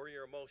or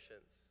your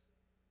emotions.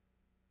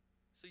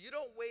 So you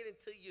don't wait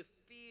until you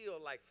feel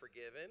like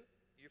forgiving,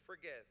 you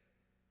forgive.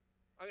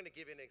 I'm going to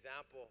give you an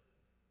example.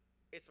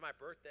 It's my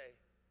birthday,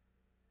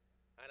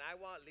 and I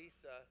want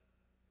Lisa,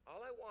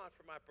 all I want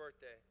for my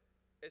birthday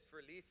is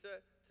for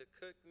Lisa to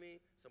cook me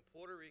some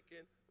Puerto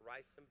Rican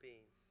rice and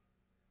beans.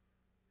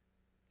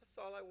 That's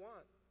all I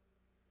want.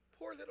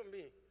 Poor little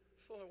me,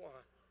 that's all I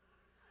want.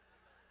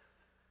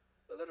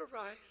 A little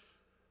rice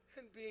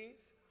and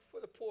beans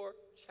for the poor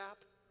chap.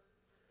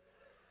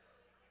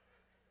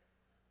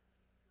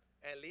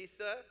 And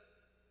Lisa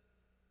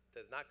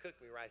does not cook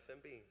me rice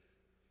and beans.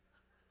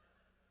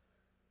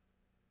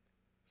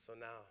 So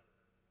now,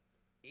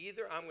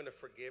 either I'm going to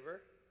forgive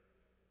her,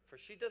 for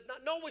she does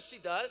not know what she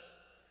does,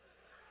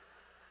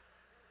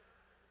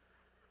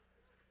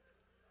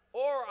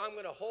 or I'm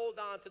going to hold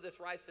on to this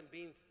rice and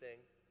beans thing.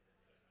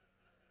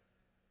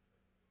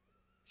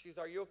 She's,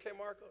 are you okay,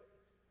 Marco?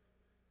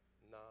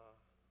 Nah.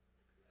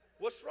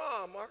 what's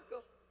wrong,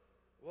 Marco?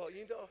 Well,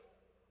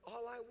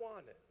 all I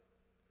wanted,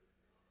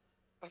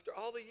 after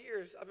all the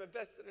years I've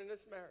invested in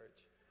this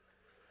marriage,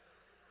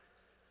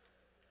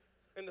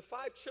 and the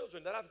 5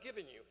 children that I've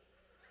given you,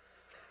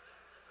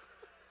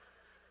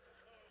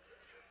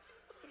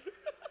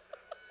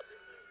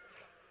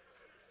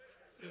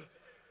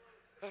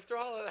 after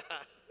all of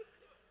that,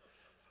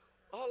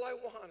 all I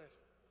wanted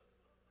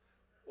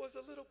was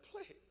a little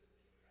plate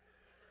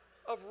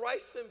of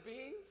rice and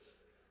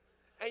beans,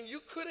 and you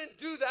couldn't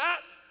do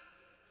that?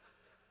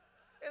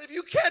 And if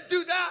you can't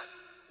do that,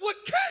 what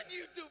can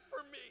you do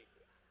for me?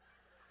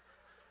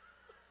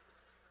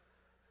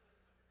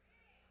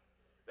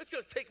 It's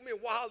going to take me a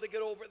while to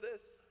get over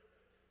this.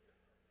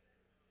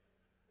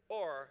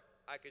 Or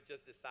I could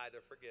just decide to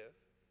forgive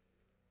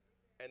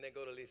and then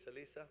go to Lisa.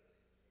 Lisa,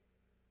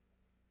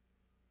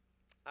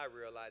 I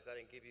realized I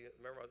didn't give you,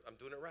 remember, I'm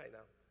doing it right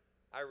now.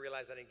 I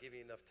realized I didn't give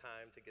you enough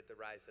time to get the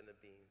rice and the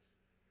beans,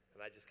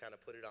 and I just kind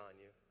of put it on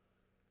you.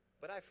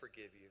 But I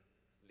forgive you,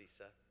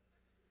 Lisa,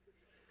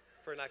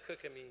 for not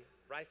cooking me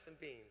rice and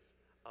beans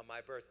on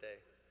my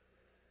birthday.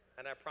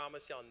 And I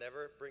promise you I'll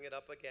never bring it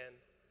up again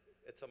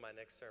until my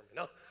next sermon.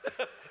 No.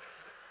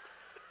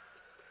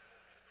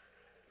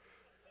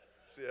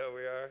 See how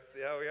we are?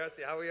 See how we are?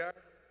 See how we are?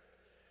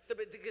 So,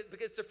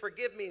 because to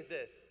forgive means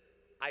this.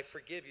 I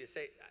forgive you.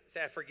 Say,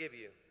 I forgive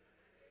you.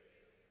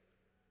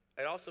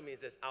 It also means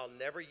this. I'll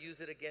never use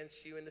it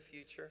against you in the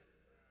future.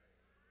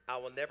 I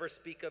will never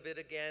speak of it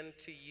again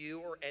to you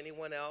or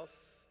anyone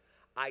else.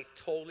 I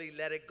totally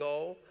let it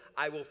go.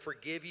 I will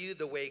forgive you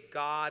the way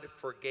God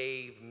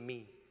forgave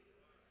me.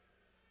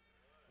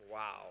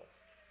 Wow.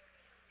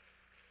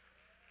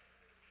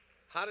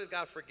 How did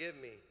God forgive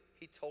me?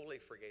 He totally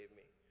forgave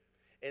me.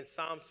 In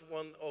Psalms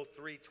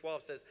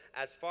 103:12 says,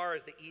 as far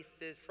as the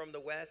east is from the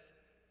west,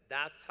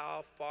 that's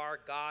how far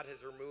God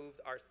has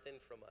removed our sin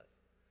from us.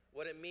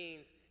 What it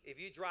means,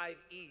 if you drive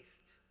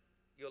east,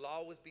 you'll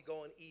always be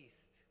going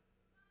east.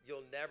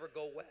 You'll never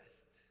go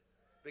west,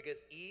 because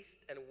east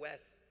and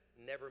west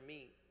never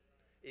meet.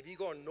 If you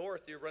go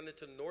north, you run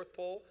into the North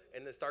Pole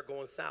and then start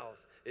going south.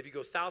 If you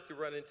go south, you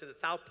run into the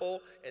South Pole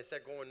and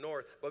start going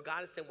north. But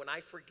God is saying, when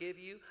I forgive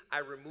you, I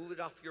remove it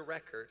off your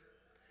record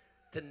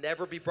to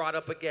never be brought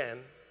up again.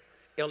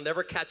 It'll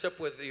never catch up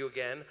with you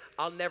again.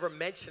 I'll never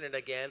mention it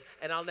again,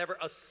 and I'll never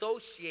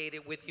associate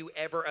it with you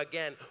ever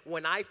again.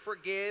 When I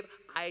forgive,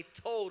 I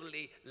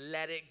totally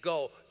let it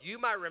go. You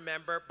might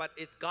remember, but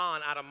it's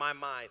gone out of my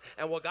mind.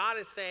 And what God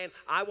is saying,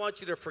 I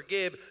want you to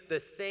forgive the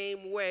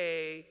same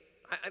way.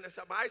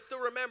 I still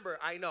remember,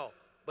 I know,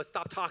 but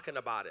stop talking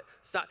about it.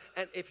 Stop.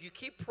 And if you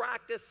keep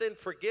practicing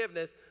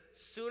forgiveness,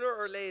 sooner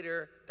or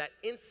later, that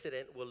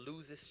incident will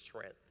lose its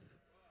strength.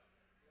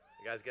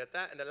 You guys get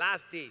that? And the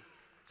last D.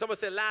 Someone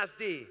said last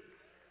D.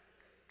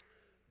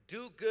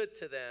 Do good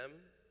to them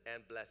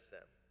and bless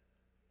them.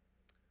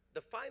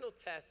 The final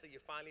test that you're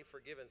finally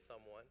forgiven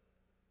someone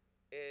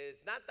is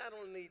not that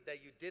only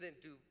that you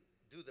didn't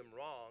do them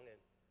wrong and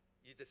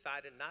you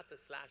decided not to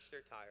slash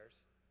their tires,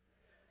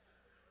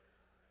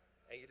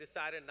 and you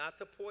decided not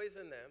to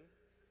poison them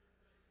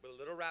with a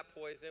little rat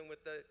poison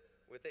with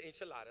the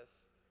enchiladas.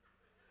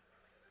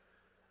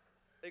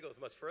 It goes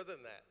much further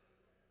than that.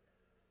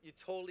 You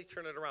totally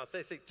turn it around.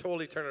 Say,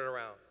 totally turn it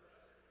around.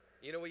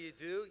 You know what you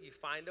do? You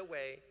find a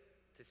way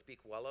to speak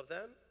well of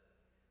them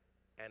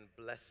and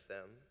bless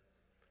them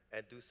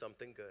and do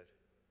something good.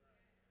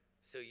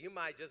 So you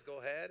might just go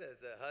ahead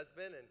as a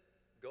husband and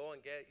go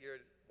and get your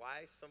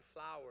wife some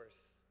flowers.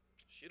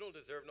 She don't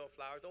deserve no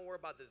flowers. Don't worry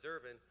about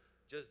deserving.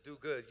 Just do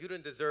good. You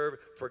didn't deserve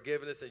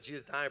forgiveness and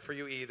Jesus dying for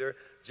you either.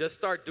 Just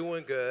start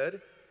doing good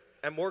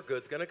and more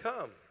good's going to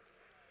come.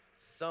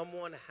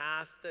 Someone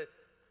has to.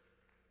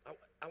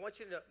 I want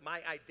you to know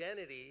my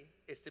identity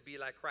is to be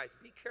like Christ.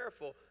 Be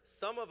careful.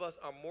 Some of us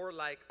are more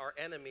like our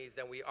enemies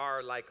than we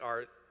are like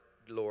our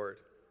Lord.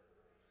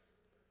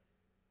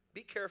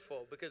 Be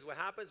careful, because what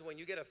happens when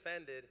you get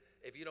offended,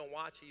 if you don't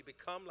watch it, you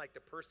become like the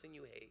person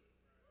you hate.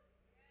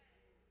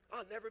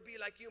 I'll never be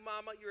like you,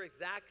 mama. You're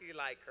exactly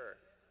like her.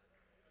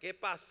 ¿Qué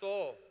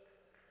pasó?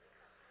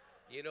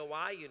 You know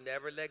why? You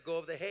never let go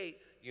of the hate.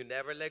 You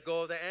never let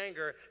go of the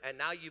anger. And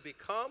now you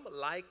become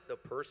like the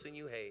person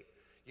you hate.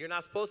 You're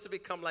not supposed to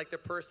become like the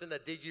person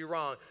that did you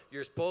wrong.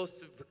 You're supposed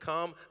to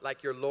become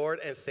like your Lord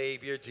and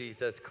Savior,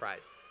 Jesus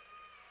Christ.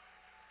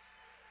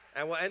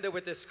 And we'll end it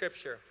with this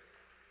scripture.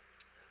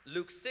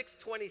 Luke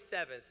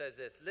 6:27 says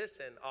this.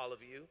 Listen, all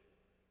of you.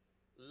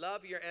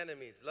 Love your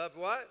enemies. Love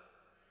what?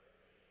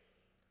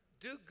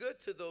 Do good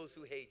to those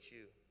who hate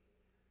you.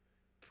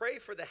 Pray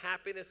for the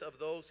happiness of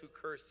those who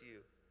curse you.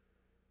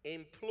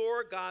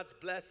 Implore God's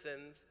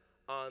blessings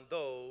on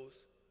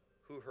those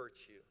who hurt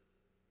you.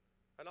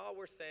 And all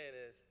we're saying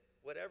is,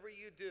 whatever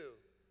you do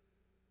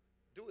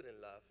it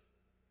in love.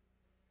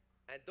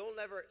 And don't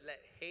ever let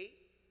hate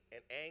and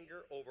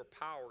anger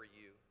overpower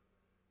you,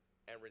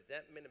 and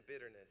resentment and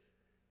bitterness,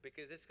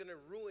 because it's going to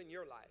ruin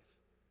your life.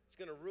 It's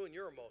going to ruin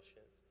your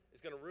emotions. It's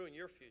going to ruin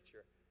your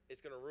future.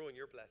 It's going to ruin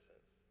your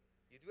blessings.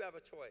 You do have a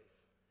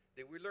choice.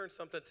 Did we learn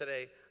something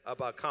today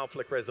about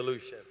conflict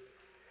resolution?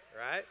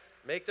 Right?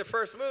 Make the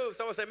first move.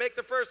 Someone say, make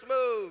the first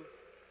move.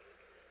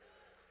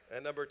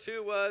 And number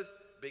 2 was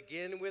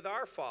begin with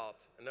our fault.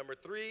 And number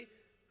 3,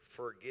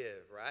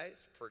 forgive, right?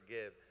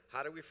 Forgive.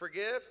 How do we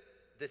forgive?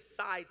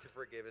 Decide to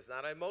forgive. It's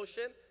not an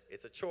emotion,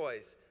 it's a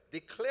choice.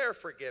 Declare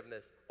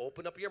forgiveness.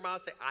 Open up your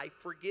mouth, say, I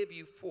forgive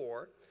you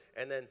for,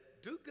 and then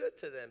do good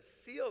to them.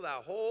 Seal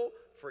that whole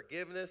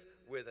forgiveness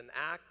with an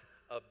act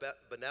of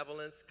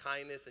benevolence,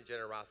 kindness, and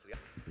generosity.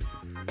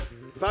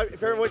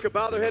 If everyone could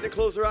bow their head and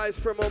close their eyes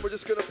for a moment, we're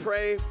just going to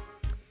pray.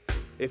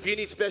 If you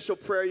need special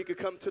prayer, you could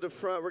come to the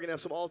front. We're going to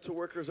have some altar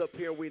workers up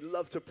here. We'd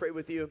love to pray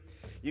with you.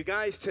 You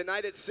guys,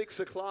 tonight at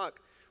 6 o'clock,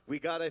 we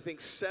got, I think,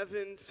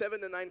 7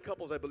 to 9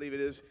 couples, I believe it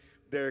is.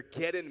 They're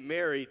getting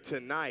married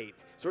tonight.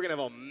 So we're going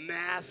to have a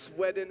mass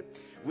wedding.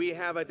 We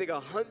have, I think,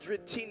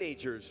 100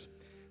 teenagers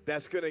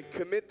that's going to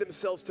commit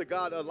themselves to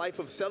God, a life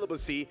of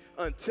celibacy,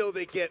 until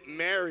they get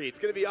married. It's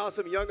going to be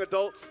awesome. Young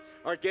adults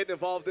are getting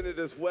involved in it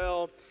as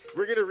well.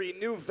 We're going to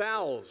renew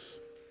vows.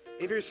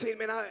 If you're saying,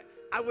 man,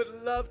 I would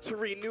love to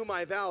renew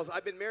my vows.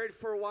 I've been married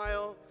for a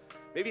while.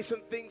 Maybe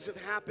some things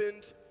have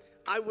happened.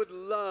 I would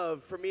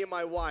love for me and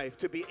my wife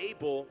to be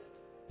able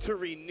to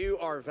renew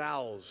our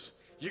vows.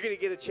 You're going to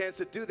get a chance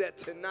to do that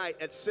tonight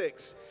at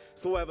 6.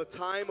 So we'll have a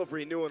time of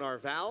renewing our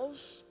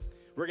vows.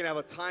 We're going to have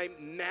a time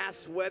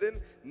mass wedding.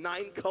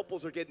 9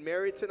 couples are getting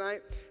married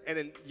tonight. And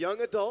then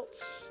young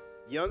adults,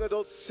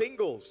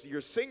 singles,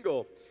 you're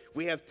single.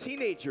 We have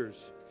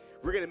teenagers.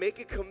 We're going to make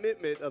a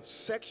commitment of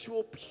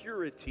sexual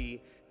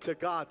purity to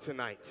God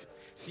tonight.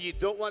 So you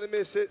don't want to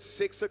miss it,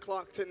 6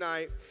 o'clock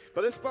tonight.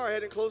 But let's bow our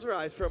head and close our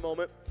eyes for a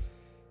moment.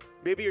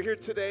 Maybe you're here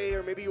today,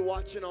 or maybe you're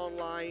watching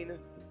online.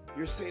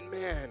 You're saying,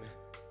 man,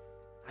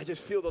 I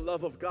just feel the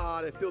love of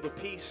God. I feel the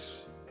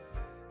peace.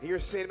 And you're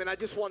saying, man, I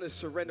just want to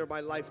surrender my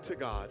life to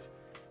God.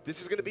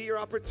 This is going to be your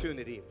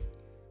opportunity.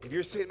 If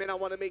you're saying, man, I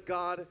want to make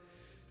God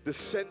the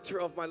center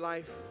of my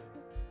life.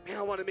 Man,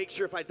 I want to make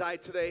sure if I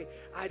died today,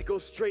 I'd go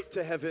straight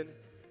to heaven.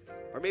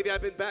 Or maybe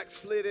I've been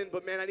backslidden,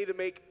 but man, I need to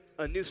make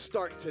a new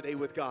start today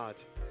with God.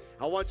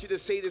 I want you to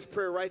say this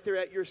prayer right there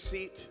at your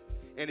seat.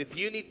 And if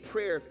you need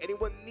prayer, if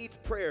anyone needs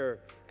prayer,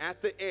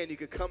 at the end, you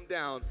could come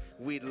down.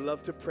 We'd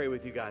love to pray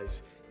with you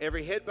guys.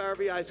 Every head bowed,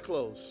 every eyes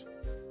closed.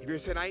 If you're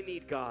saying, I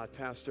need God,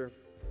 Pastor.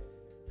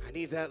 I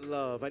need that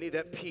love. I need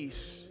that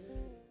peace.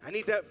 I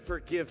need that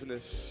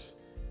forgiveness.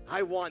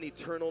 I want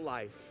eternal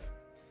life.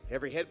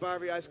 Every head bowed,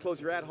 every eyes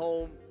closed. You're at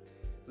home.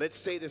 Let's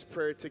say this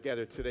prayer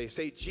together today.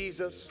 Say,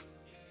 Jesus,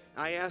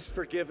 I ask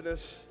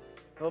forgiveness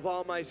of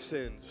all my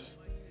sins.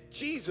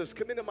 Jesus,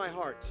 come into my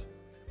heart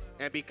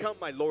and become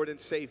my Lord and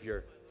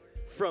Savior.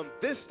 From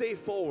this day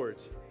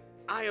forward,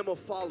 I am a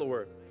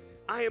follower.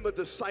 I am a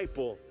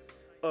disciple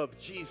of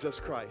Jesus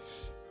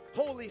Christ.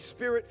 Holy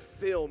Spirit,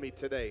 fill me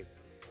today.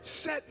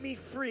 Set me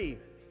free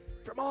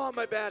from all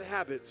my bad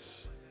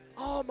habits,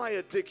 all my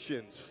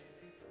addictions.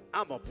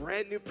 I'm a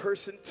brand new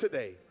person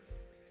today.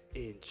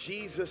 In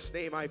Jesus'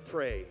 name I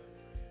pray.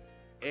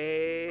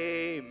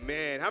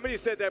 Amen. How many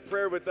said that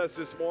prayer with us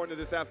this morning,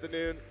 this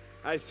afternoon?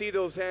 I see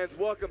those hands.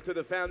 Welcome to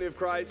the family of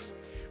Christ.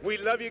 We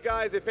love you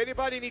guys. If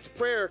anybody needs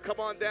prayer, come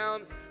on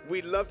down.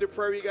 We'd love to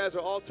pray with you guys.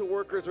 Our altar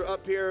workers are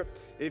up here.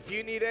 If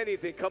you need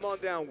anything, come on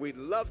down. We'd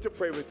love to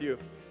pray with you.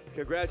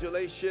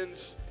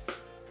 Congratulations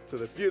to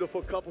the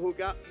beautiful couple who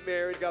got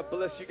married. God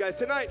bless you guys.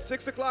 Tonight,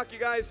 6 o'clock, you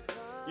guys,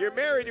 you're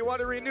married. You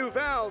want to renew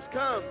vows,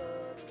 come.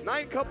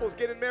 9 couples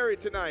getting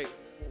married tonight.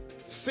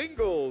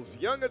 Singles,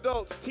 young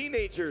adults,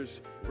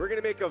 teenagers. We're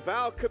going to make a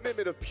vow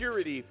commitment of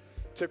purity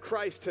to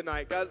Christ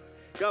tonight.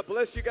 God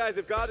bless you guys.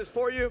 If God is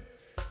for you,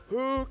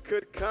 who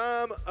could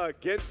come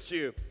against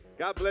you?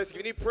 God bless you.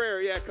 If you need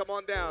prayer, yeah, come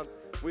on down.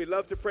 We'd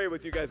love to pray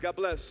with you guys. God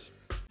bless.